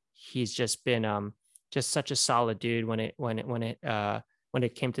 He's just been just such a solid dude when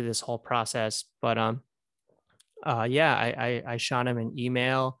it came to this whole process. But yeah, I shot him an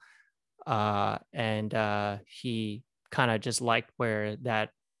email, and he kind of just liked where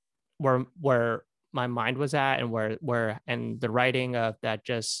my mind was at, and where and the writing of that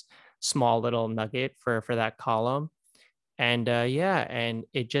just small little nugget for that column. And yeah, and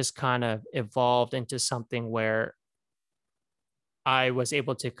it just kind of evolved into something where I was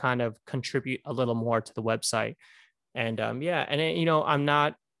able to kind of contribute a little more to the website. And yeah, and I'm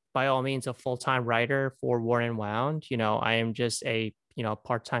not by all means a full-time writer for Worn and Wound. I am just a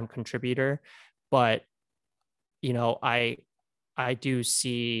part-time contributor. But I do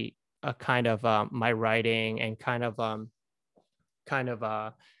see a kind of my writing, and kind of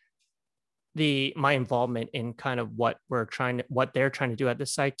my involvement in kind of what they're trying to do at the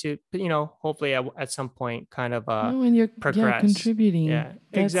site, to hopefully at some point kind of No, and you're yeah progress. contributing. Yeah,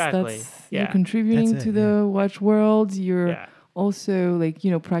 exactly. That's you're Yeah, That's contributing it. to Yeah. the watch world. You're yeah, also like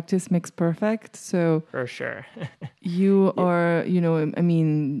practice makes perfect. So for sure. you Yeah, are I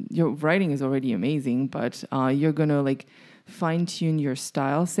mean your writing is already amazing, but you're gonna like fine tune your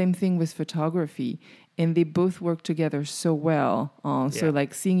style. Same thing with photography, and they both work together so well. So yeah,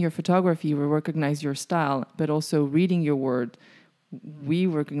 like seeing your photography, we recognize your style, but also reading your word, we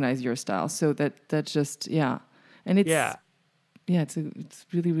recognize your style. So that just yeah, and yeah, it's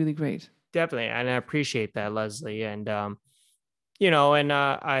really really great. definitely. And I appreciate that, Leslie. And and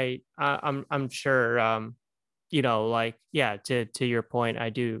I'm sure like, yeah, to your point, I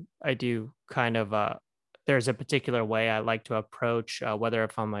do kind of there's a particular way I like to approach, whether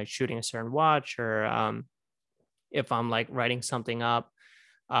if I'm like shooting a certain watch, or if I'm like writing something up.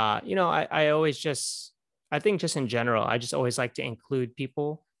 I always just, I think just in general, I just always like to include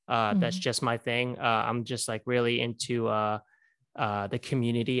people. That's Mhm. just my thing. I'm just like really into the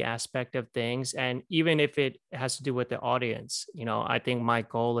community aspect of things. And even if it has to do with the audience, I think my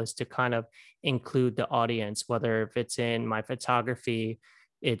goal is to kind of include the audience, whether if it's in my photography,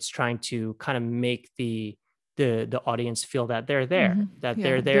 it's trying to kind of make the audience feel that they're there, that Yeah,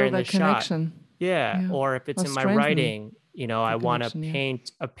 they're there build in the that shot. connection. Yeah. Yeah, Or if it's or in my strengthen writing, the I want to connection. Yeah.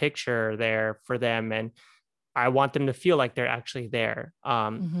 paint a picture there for them, and I want them to feel like they're actually there.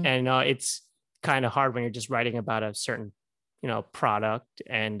 Hmm. And it's kind of hard when you're just writing about a certain, product.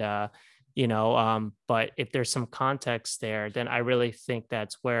 And, but if there's some context there, then I really think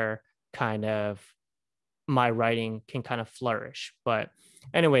that's where kind of my writing can kind of flourish. But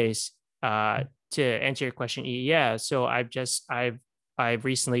anyways, to answer your question, yeah. So I've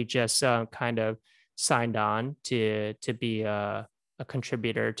recently just kind of signed on to be a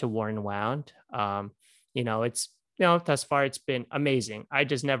contributor to Worn and Wound. It's thus far it's been amazing. I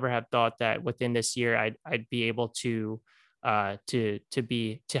just never have thought that within this year I'd be able to have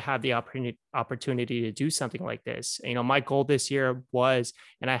the opportunity to do something like this. My goal this year was,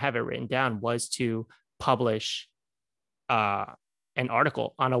 and I have it written down, was to publish uh an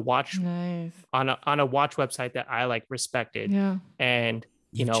article on a watch Nice. on a watch website that I like respected. Yeah. And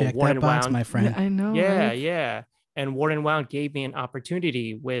You've checked that box, my friend. Yeah, I know. Yeah, right? yeah. And Ward and Wound gave me an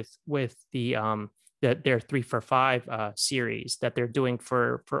opportunity with their 3 for 5 series that they're doing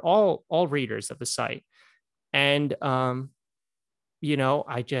for all readers of the site. And I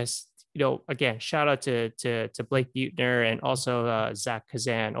just, again, shout out to Blake Buettner and also Zach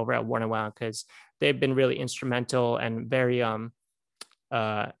Kazan over at Ward and Wound, because they've been really instrumental and very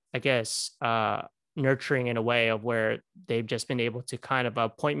I guess nurturing in a way of where they've just been able to kind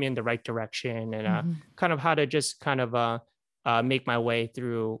of point me in the right direction and kind of how to just kind of make my way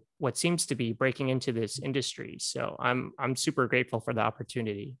through what seems to be breaking into this industry. So I'm super grateful for the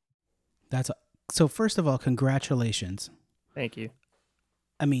opportunity. So first of all, congratulations. Thank you.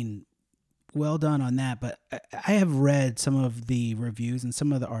 I mean, well done on that. But I have read some of the reviews and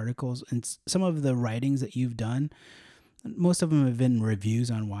some of the articles and some of the writings that you've done. Most of them have been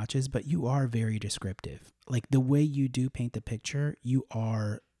reviews on watches, but you are very descriptive. Like the way you do paint the picture, you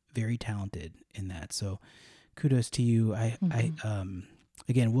are very talented in that. So kudos to you.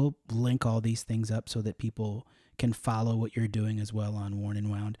 Again, we'll link all these things up so that people can follow what you're doing as well on Worn and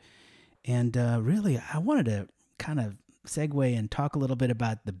Wound. And really, I wanted to kind of segue and talk a little bit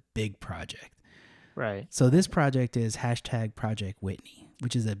about the big project. Right. So this project is #Project Whitney,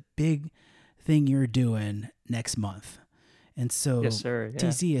 which is a big thing you're doing next month. And so, yes, sir. Yeah.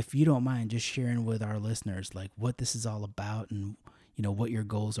 TC, if you don't mind just sharing with our listeners, like what this is all about and, what your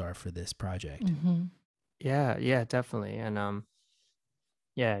goals are for this project. Mm-hmm. Yeah, definitely. And,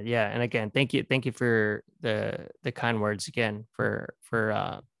 yeah. And again, thank you for the kind words again for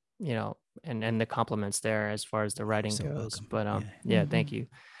and the compliments there as far as the writing So goes. welcome. But Yeah. Thank you.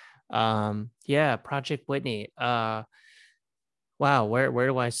 Project Whitney. Wow, where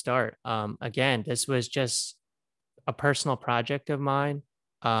do I start? Again, this was just a personal project of mine.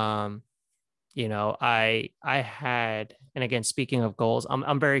 I had, and again, speaking of goals,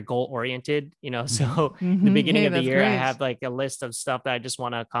 I'm very goal oriented, so in the beginning of the year, I have like a list of stuff that I just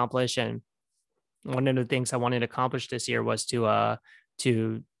want to accomplish. And one of the things I wanted to accomplish this year was to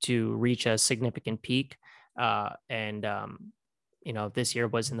reach a significant peak. This year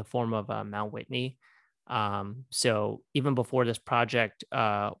was in the form of Mount Whitney. So even before this project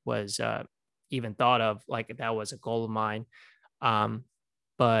was even thought of, like that was a goal of mine.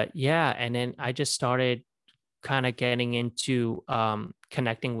 But yeah, and then I just started kind of getting into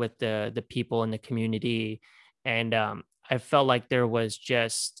connecting with the people in the community. And I felt like there was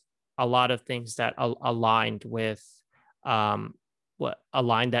just a lot of things that aligned with what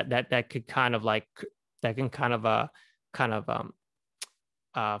aligned that could kind of like that can kind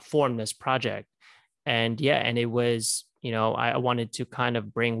of form this project. And it was, I wanted to kind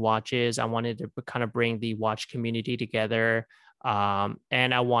of bring watches. I wanted to kind of bring the watch community together. And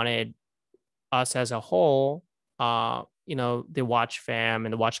I wanted us as a whole, the watch fam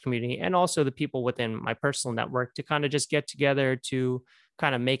and the watch community, and also the people within my personal network to kind of just get together to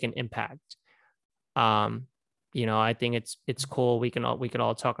kind of make an impact. I think it's cool. We could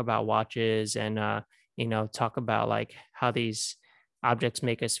all talk about watches and, talk about like how these objects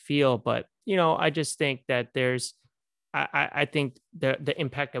make us feel. But, I just think that I think the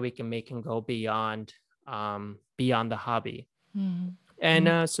impact that we can make can go beyond the hobby. Mm-hmm.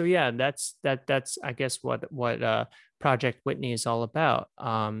 And so that's I guess what Project Whitney is all about.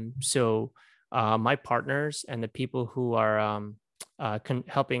 So my partners and the people who are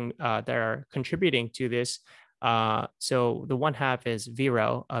helping that are contributing to this. So the one half is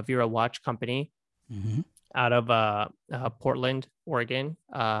Vero, a Vero Watch Company, out of Portland, Oregon.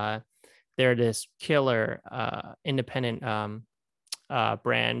 They're this killer independent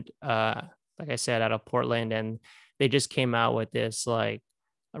brand, like I said, out of Portland, and they just came out with this like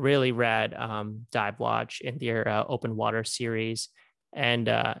a really rad dive watch in their open water series. And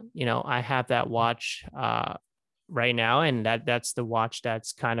I have that watch right now, and that's the watch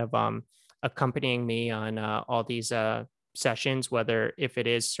that's kind of accompanying me on all these sessions, whether if it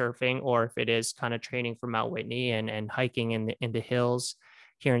is surfing or if it is kind of training for Mount Whitney and hiking in the hills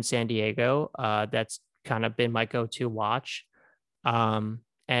here in San Diego. That's kind of been my go-to watch. And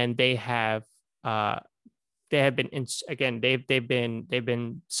they have been they've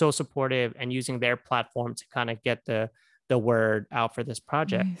been so supportive and using their platform to kind of get the word out for this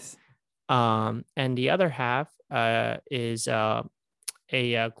project. Nice. And the other half is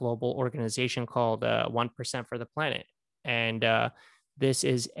a global organization called 1% for the Planet. And this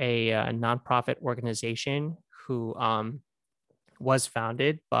is a nonprofit organization who was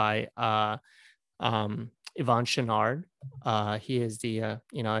founded by Yvon Chouinard. He is the,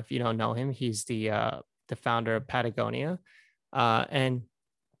 if you don't know him, he's the founder of Patagonia. And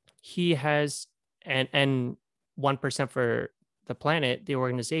he has, and 1% for the Planet, the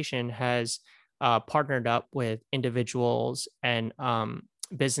organization has partnered up with individuals and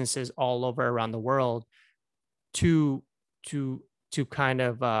businesses all over around the world to kind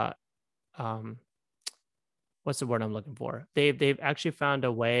of what's the word I'm looking for? They've actually found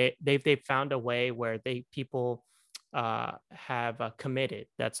a way. They've found a way where people have committed.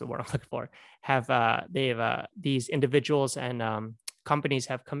 That's the word I'm looking for. These individuals and companies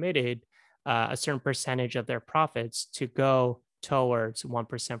have committed a certain percentage of their profits to go towards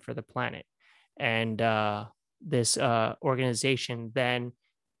 1% for the Planet. And this organization then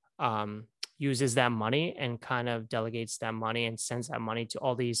uses that money and kind of delegates that money and sends that money to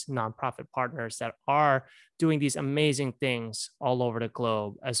all these nonprofit partners that are doing these amazing things all over the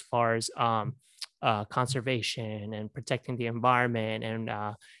globe as far as conservation and protecting the environment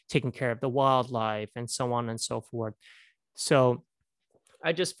and taking care of the wildlife and so on and so forth. So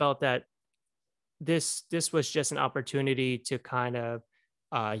I just felt that this was just an opportunity to kind of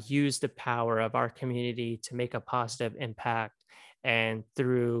use the power of our community to make a positive impact. And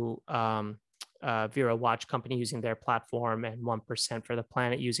through Vera Watch Company using their platform and 1% for the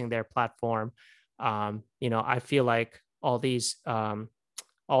Planet using their platform, I feel like all these,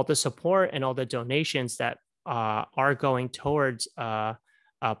 all the support and all the donations that are going towards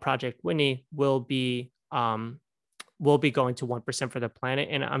Project Whitney will be going to 1% for the Planet.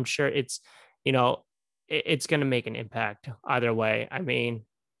 And I'm sure it's going to make an impact either way. I mean,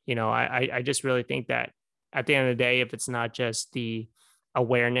 I just really think that at the end of the day, if it's not just the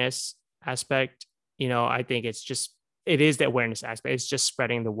awareness aspect, I think it is the awareness aspect. It's just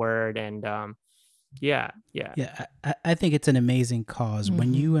spreading the word. And yeah. I think it's an amazing cause. Mm-hmm.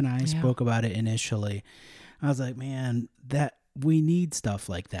 When you and I spoke about it initially, I was like, man, that we need stuff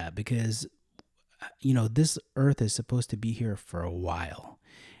like that because, this earth is supposed to be here for a while.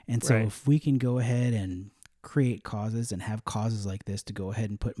 And so if we can go ahead and create causes and have causes like this to go ahead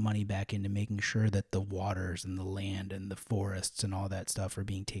and put money back into making sure that the waters and the land and the forests and all that stuff are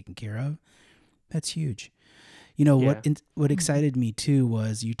being taken care of, that's huge. What excited me too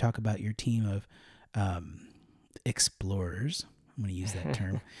was you talk about your team of explorers. I'm going to use that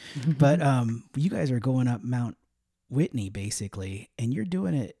term. But you guys are going up Mount Whitney basically, and you're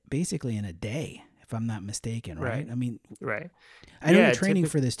doing it basically in a day, if I'm not mistaken, right? I mean, I know you're training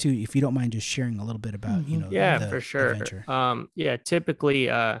for this too. If you don't mind just sharing a little bit about, the for sure. Adventure. Typically,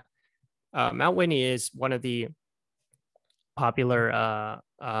 Mount Whitney is one of the popular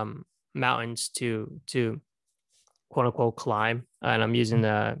mountains to quote unquote climb, and I'm using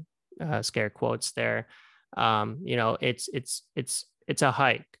the scare quotes there. It's a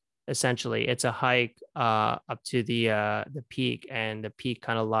hike. Essentially, it's a hike up to the peak, and the peak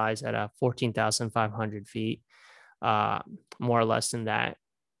kind of lies at 14,500 feet, more or less than that.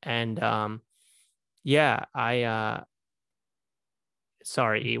 And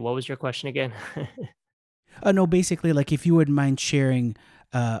sorry, what was your question again? No, basically, like if you wouldn't mind sharing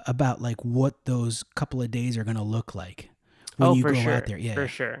about like what those couple of days are going to look like when you go out there. Yeah, for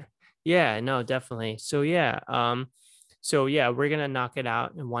sure. Yeah, no, definitely. So we're gonna knock it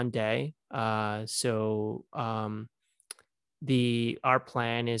out in one day. Our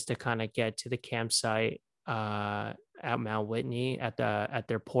plan is to kind of get to the campsite at Mount Whitney at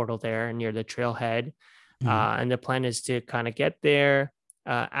their portal there near the trailhead. Mm-hmm. And the plan is to kind of get there,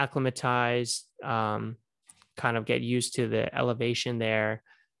 acclimatize, kind of get used to the elevation there.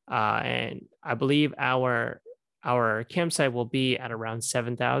 And I believe our campsite will be at around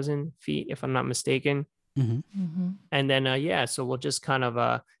 7,000 feet, if I'm not mistaken. Mm-hmm. Mm-hmm. And then, so we'll just kind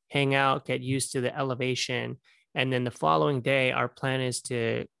of hang out, get used to the elevation. And then the following day, our plan is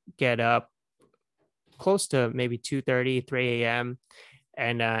to get up close to maybe 2:30, 3 a.m.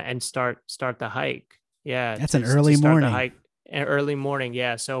 and start the hike. Yeah. That's an early morning. Hike, an early morning.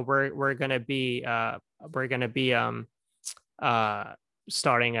 Yeah. So we're going to be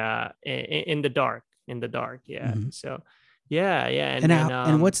starting in the dark. Yeah. Mm-hmm. So yeah.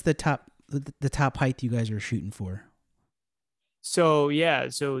 And what's the top height you guys are shooting for? So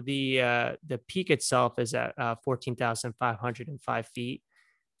the peak itself is at 14,505 feet.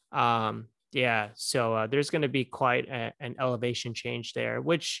 So there's going to be quite an elevation change there,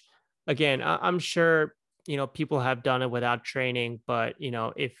 which again, I'm sure people have done it without training, but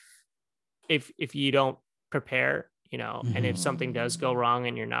if you don't prepare, and if something does go wrong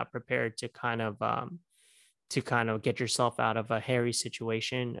and you're not prepared to kind of get yourself out of a hairy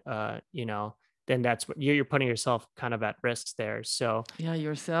situation, then that's what you're putting yourself kind of at risks there. So Yeah,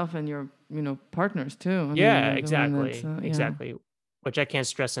 yourself and your, partners too. I mean, yeah, you're the one that's, exactly, yeah. exactly. Which I can't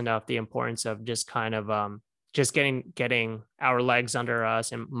stress enough the importance of just kind of just getting our legs under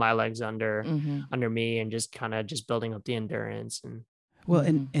us and my legs under me, and just kind of just building up the endurance. And Well,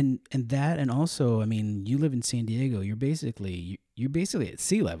 and that, and also, I mean, you live in San Diego. You're basically at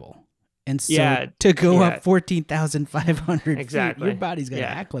sea level, and so yeah, to go yeah, up 14,500 feet, your exactly. body's got to Yeah.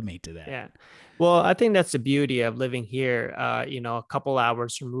 acclimate to that. Yeah. Well, I think that's the beauty of living here. A couple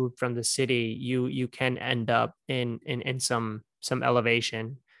hours removed from the city, you can end up in some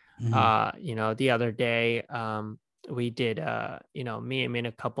elevation. The other day, we did me and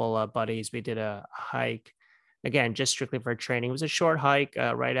a couple of buddies, we did a hike, again, just strictly for training. It was a short hike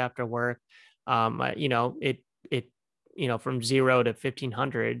right after work. It from 0 to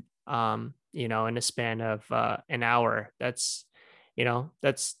 1,500, in a span of an hour. That's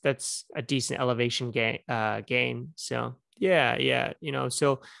a decent elevation gain. So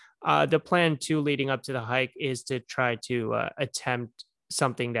so the plan too leading up to the hike is to try to attempt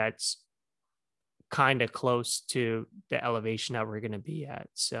something that's kind of close to the elevation that we're going to be at.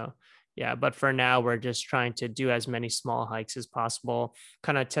 So yeah, but for now we're just trying to do as many small hikes as possible,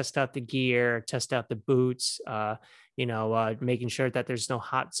 kind of test out the gear, test out the boots, making sure that there's no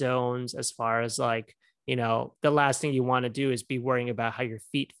hot zones, as far as like, the last thing you want to do is be worrying about how your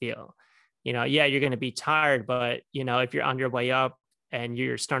feet feel. Yeah, you're going to be tired, but if you're on your way up and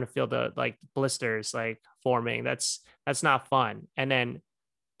you're starting to feel the like blisters like forming, that's not fun. And then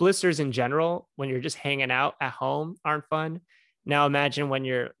blisters in general, when you're just hanging out at home, aren't fun. Now imagine when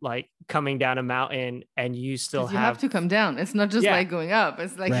you're like coming down a mountain and you still you have to come down. It's not just like going up.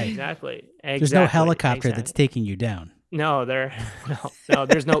 It's like Right. Exactly. There's no helicopter that's taking you down. No,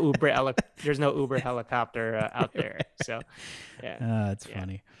 there's no Uber helicopter out there. So yeah. That's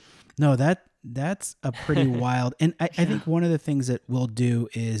funny. No, that's a pretty wild. And I think one of the things that we'll do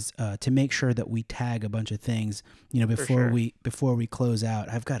is to make sure that we tag a bunch of things, before we close out.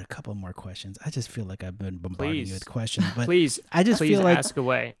 I've got a couple more questions. I just feel like I've been bombarding you with questions, but please feel like ask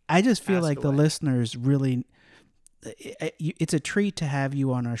away. I just feel like the listeners really, it's a treat to have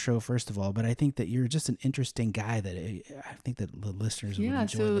you on our show, first of all, but I think that you're just an interesting guy that I think that the listeners would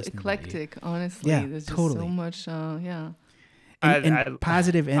enjoy so listening eclectic, honestly. Yeah, there's totally. Just so much and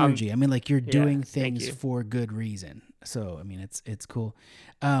positive energy. I mean, like, you're doing things you. for good reason. So I mean, it's cool.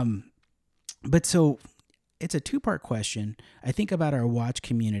 But so it's a two-part question. I think about our watch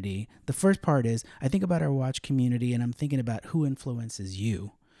community. The first part is I think about our watch community, and I'm thinking about who influences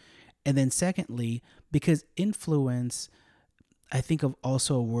you. And then secondly, because influence, I think of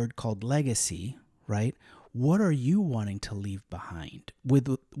also a word called legacy, right? What are you wanting to leave behind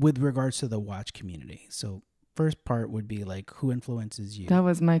with regards to the watch community? So first part would be like, who influences you? That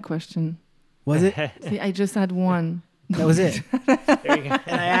was my question. Was it? See, I just had one. That was it. There you go.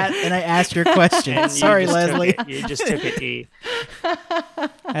 And I asked your question. Sorry, Leslie. You just took it E.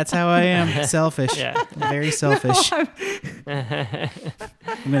 That's how I am. Selfish. Yeah. Very selfish. I'm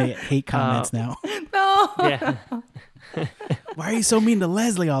going to get hate comments now. No. Yeah. Why are you so mean to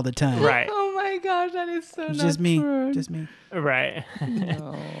Leslie all the time? Right. Oh my gosh, that is so Just not me. true. Just me. Right.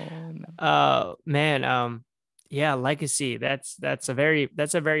 No. Man. Yeah. Legacy. That's a very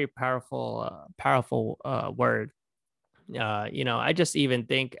powerful word. I just even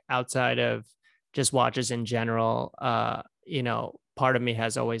think outside of just watches in general, part of me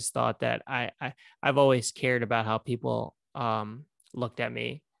has always thought that I've always cared about how people looked at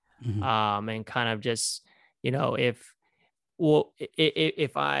me, and kind of just, if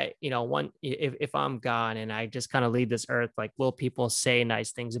I, if I'm gone and I just kind of leave this earth, like, will people say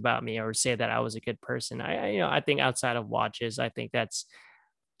nice things about me or say that I was a good person? I think outside of watches, I think that's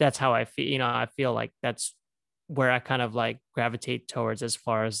how I feel. I feel like that's where I kind of like gravitate towards as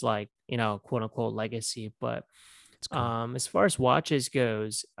far as like, quote unquote legacy. But cool. As far as watches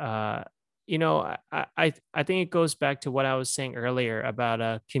goes, I think it goes back to what I was saying earlier about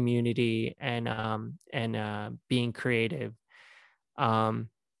a community and being creative.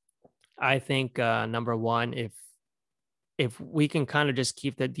 I think number one, if we can kind of just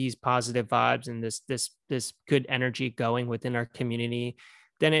keep these positive vibes and this good energy going within our community,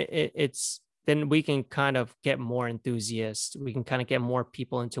 then then we can kind of get more enthusiasts. We can kind of get more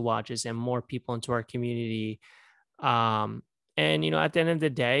people into watches and more people into our community. And, at the end of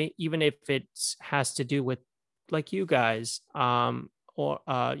the day, even if it has to do with like you guys, or,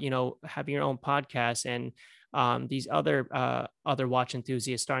 having your own podcast and these other watch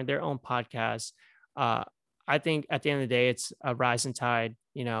enthusiasts starting their own podcasts, I think at the end of the day, it's a rising tide,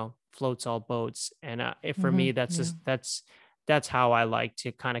 floats all boats. And for me, that's Yeah. just, that's how I like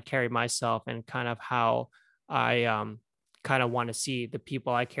to kind of carry myself, and kind of how I kind of want to see the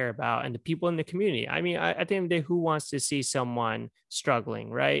people I care about and the people in the community. I mean, at the end of the day, who wants to see someone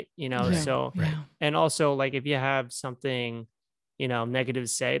struggling, right? Yeah. So, Right. Yeah. and also, like, if you have something, negative to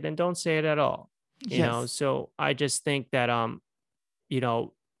say, then don't say it at all. Yes. So I just think that you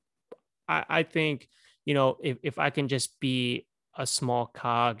know I think, if I can just be a small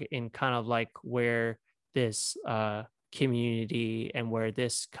cog in kind of like where this community and where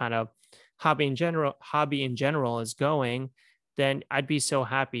this kind of hobby in general is going, then I'd be so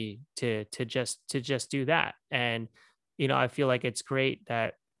happy to just do that. And I feel like it's great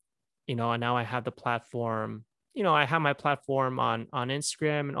that, now I have the platform. I have my platform on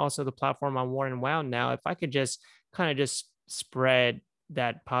Instagram, and also the platform on Warren Wow. Now, if I could just kind of just spread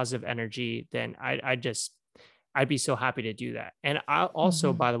that positive energy, then I'd be so happy to do that. And I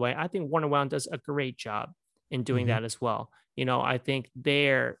also, Hmm. by the way, I think Warner Wound does a great job in doing Mm-hmm. that as well. I think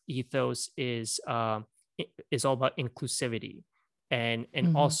their ethos is all about inclusivity, and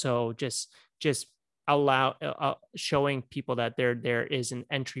Hmm. also just allow showing people that there is an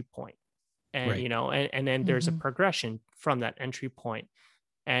entry point, and Right. and then there's a Hmm. progression from that entry point.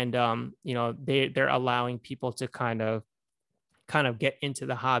 And they're allowing people to kind of get into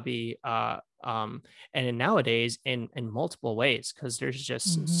the hobby, and then nowadays in multiple ways, because there's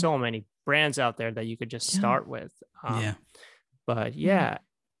just Hmm. so many brands out there that you could just Yeah. start with. Yeah. But Yeah. yeah.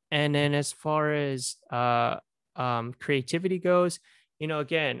 And then as far as creativity goes,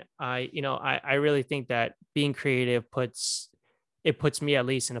 again, I really think that being creative puts me at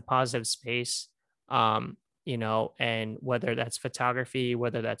least in a positive space. And whether that's photography,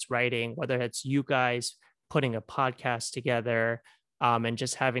 whether that's writing, whether that's you guys putting a podcast together, and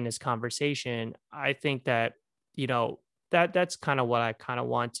just having this conversation, I think that, that's kind of what I kind of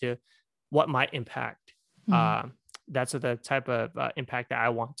what my impact. Hmm. Um, that's what the type of impact that I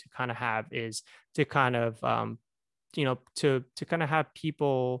want to kind of have, is to kind of, to kind of have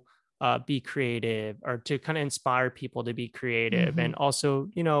people be creative, or to kind of inspire people to be creative, Hmm. and also,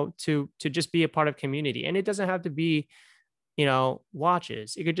 to just be a part of community. And it doesn't have to be,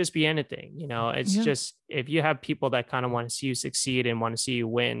 watches. It could just be anything. It's Yeah. just, if you have people that kind of want to see you succeed and want to see you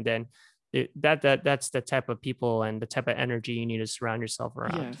win, then that's the type of people and the type of energy you need to surround yourself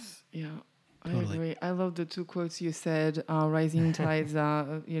around. Yes. Yeah. I Totally. agree. I love the two quotes you said. Rising tides.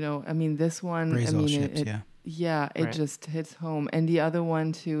 I mean, this one. I Raise all mean, ships. Yeah. yeah, it Right. just hits home. And the other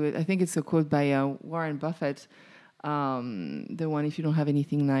one too. I think it's a quote by Warren Buffett. The one, if you don't have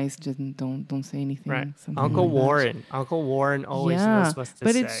anything nice, just don't say Right. anything. Something Uncle like that. Warren. Uncle Warren always Yeah, knows what to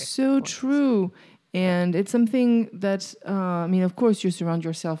but it's say. so What to say. true. Yeah. And it's something that, I mean, of course, you surround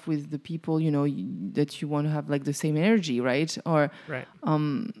yourself with the people, that you want to have like the same energy, right? Right.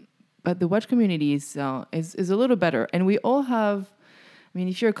 But the watch community is a little better. And we all have, I mean,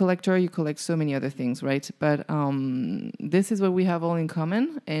 if you're a collector, you collect so many other things, right? But this is what we have all in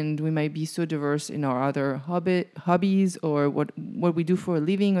common. And we might be so diverse in our other hobbies, or what we do for a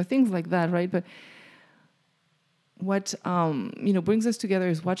living, or things like that, right? But what brings us together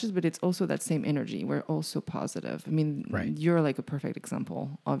is watches, but it's also that same energy. We're all so positive. I mean, Right. you're like a perfect example,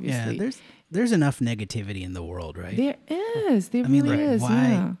 Yeah. obviously. There's enough negativity in the world, right? There is. There I mean, really like, is.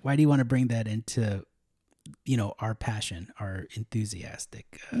 Yeah. why do you want to bring that into, our passion, our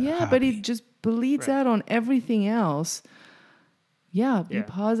enthusiastic Yeah, but hobby? it just bleeds Right. out on everything else. Yeah, be Yeah.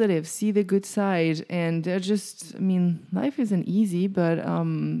 positive, see the good side. And I mean, life isn't easy, but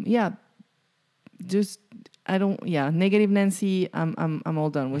yeah, just, negative Nancy, I'm all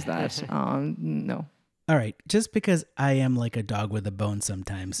done with that. No. All right, just because I am like a dog with a bone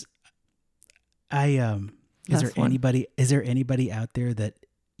sometimes, Last one. is there anybody out there that,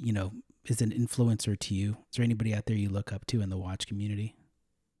 is an influencer to you? Is there anybody out there you look up to in the watch community?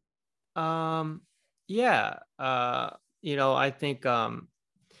 Yeah. I think I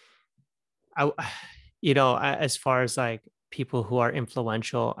as far as like people who are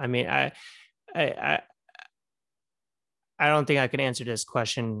influential, I mean, I I don't think I could answer this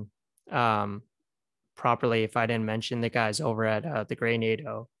question um properly if I didn't mention the guys over at the Grey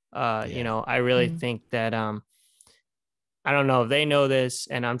NATO. Yeah. I really Mm. think that I don't know if they know this,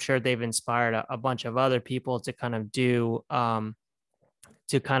 and I'm sure they've inspired a bunch of other people to kind of do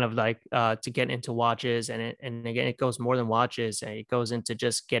to kind of like to get into watches. And again, it goes more than watches, and it goes into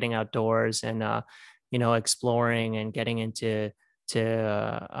just getting outdoors, and exploring, and getting into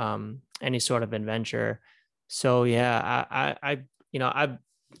any sort of adventure. So yeah,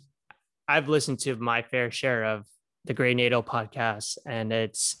 I've listened to my fair share of the Gray NATO podcast, and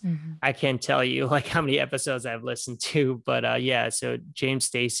it's I can't tell you like how many episodes I've listened to, but yeah. So James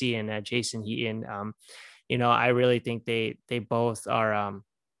Stacey and Jason Heaton, I really think they both are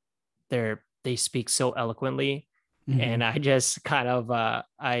they speak so eloquently, and I just kind of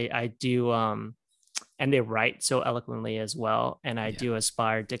I do and they write so eloquently as well, and I do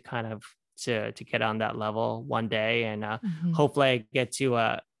aspire to kind of to get on that level one day, and hopefully I get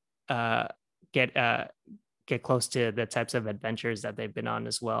to get close to the types of adventures that they've been on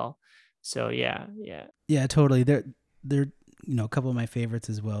as well. So yeah, totally. They're a couple of my favorites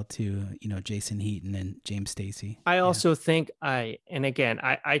as well too. Jason Heaton and James Stacey. I also think I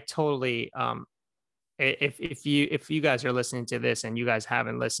totally if you guys are listening to this and you guys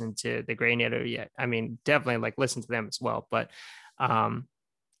haven't listened to the Gray NATO yet, I mean, definitely like listen to them as well. But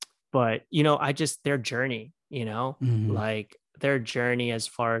I just their journey, like their journey as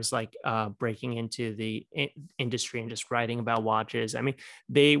far as like breaking into the industry and just writing about watches. I mean,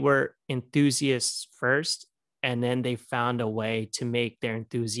 they were enthusiasts first, and then they found a way to make their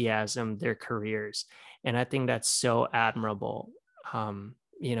enthusiasm their careers. And I think that's so admirable. Right.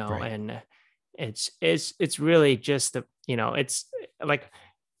 And it's really just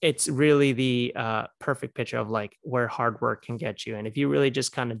it's really the perfect picture of like where hard work can get you. And if you really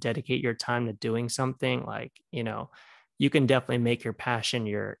just kind of dedicate your time to doing something, like, you can definitely make your passion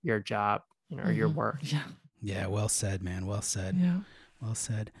your job, or your work. Yeah. Well said, man. Well said. Yeah. Well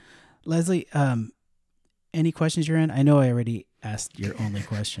said. Leslie, any questions you're in? I know I already asked your only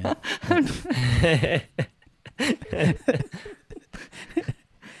question.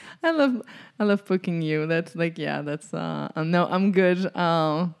 I love booking you. That's like, that's no, I'm good.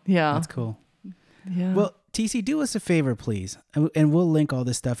 Yeah. That's cool. Yeah. Well, TC, do us a favor, please. And we'll link all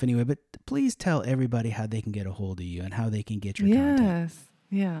this stuff anyway, but please tell everybody how they can get a hold of you and how they can get your content.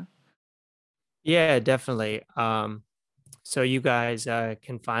 Yes. Yeah, definitely. So you guys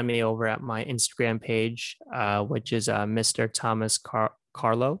can find me over at my Instagram page, which is Mr. Thomas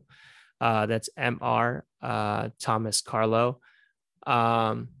Carlo. That's Mr. Thomas Carlo.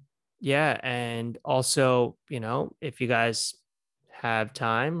 And also, if you guys have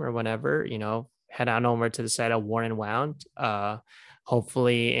time or whenever, head on over to the site of Worn and Wound.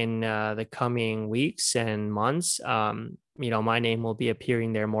 Hopefully in the coming weeks and months, my name will be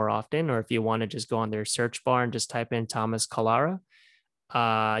appearing there more often. Or if you want to just go on their search bar and just type in Thomas Callara,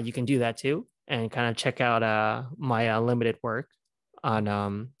 you can do that too, and kind of check out my limited work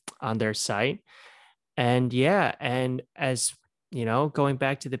on their site. And and as going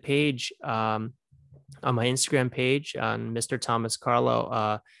back to the page, on my Instagram page on Mr. Thomas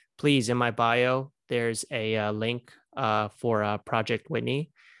Carlo, please, in my bio, there's a link for Project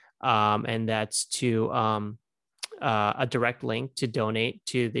Whitney, and that's to a direct link to donate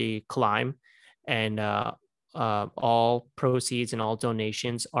to the climb, and all proceeds and all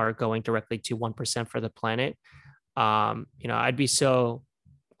donations are going directly to 1% for the planet. I'd be so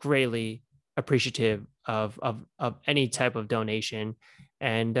greatly appreciative of any type of donation,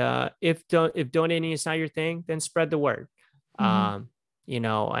 and if donating is not your thing, then spread the word.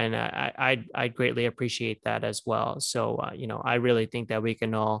 And I'd greatly appreciate that as well. So I really think that we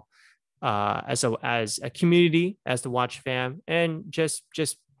can all as a community, as the Watch fam, and just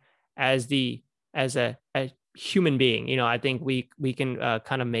as a human being, I think we can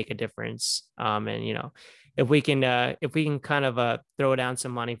kind of make a difference. And if we can kind of throw down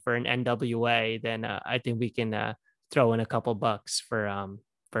some money for an NWA, then I think we can throw in a couple bucks for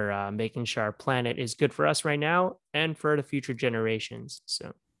making sure our planet is good for us right now and for the future generations.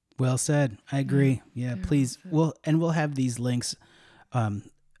 So well said. I agree. Yeah, please. We'll have these links on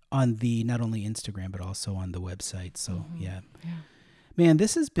the not only Instagram but also on the website. So man,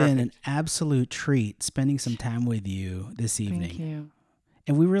 this has been an absolute treat spending some time with you this evening. Thank you.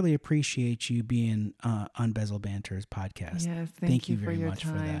 And we really appreciate you being on Bezel Banter's podcast. Yes, thank you very much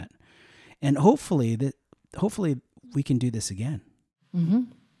for that. And hopefully we can do this again. Mm-hmm.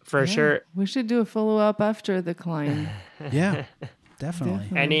 For sure. We should do a follow-up after the climb. Yeah,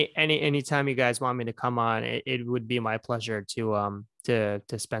 definitely. Anytime you guys want me to come on, it would be my pleasure to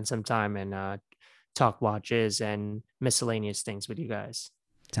spend some time and talk watches and miscellaneous things with you guys.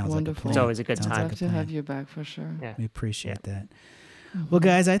 Sounds wonderful. Like a plan. It's always a good time. I'd love to have you back for sure. Yeah. We appreciate that. Well,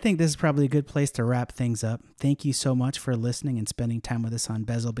 guys, I think this is probably a good place to wrap things up. Thank you so much for listening and spending time with us on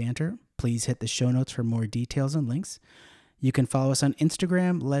Bezel Banter. Please hit the show notes for more details and links. You can follow us on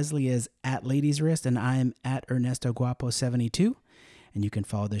Instagram. Leslie is @LadiesWrist, and I'm @ErnestoGuapo72. And you can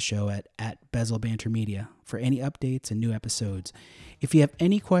follow the show at Bezel Banter Media for any updates and new episodes. If you have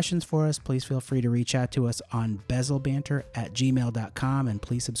any questions for us, please feel free to reach out to us on bezelbanter@gmail.com, and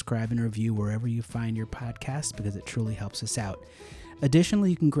please subscribe and review wherever you find your podcasts because it truly helps us out. Additionally,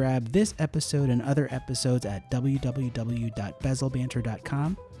 you can grab this episode and other episodes at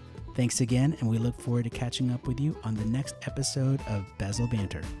www.bezelbanter.com. Thanks again, and we look forward to catching up with you on the next episode of Bezel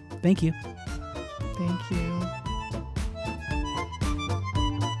Banter. Thank you. Thank you.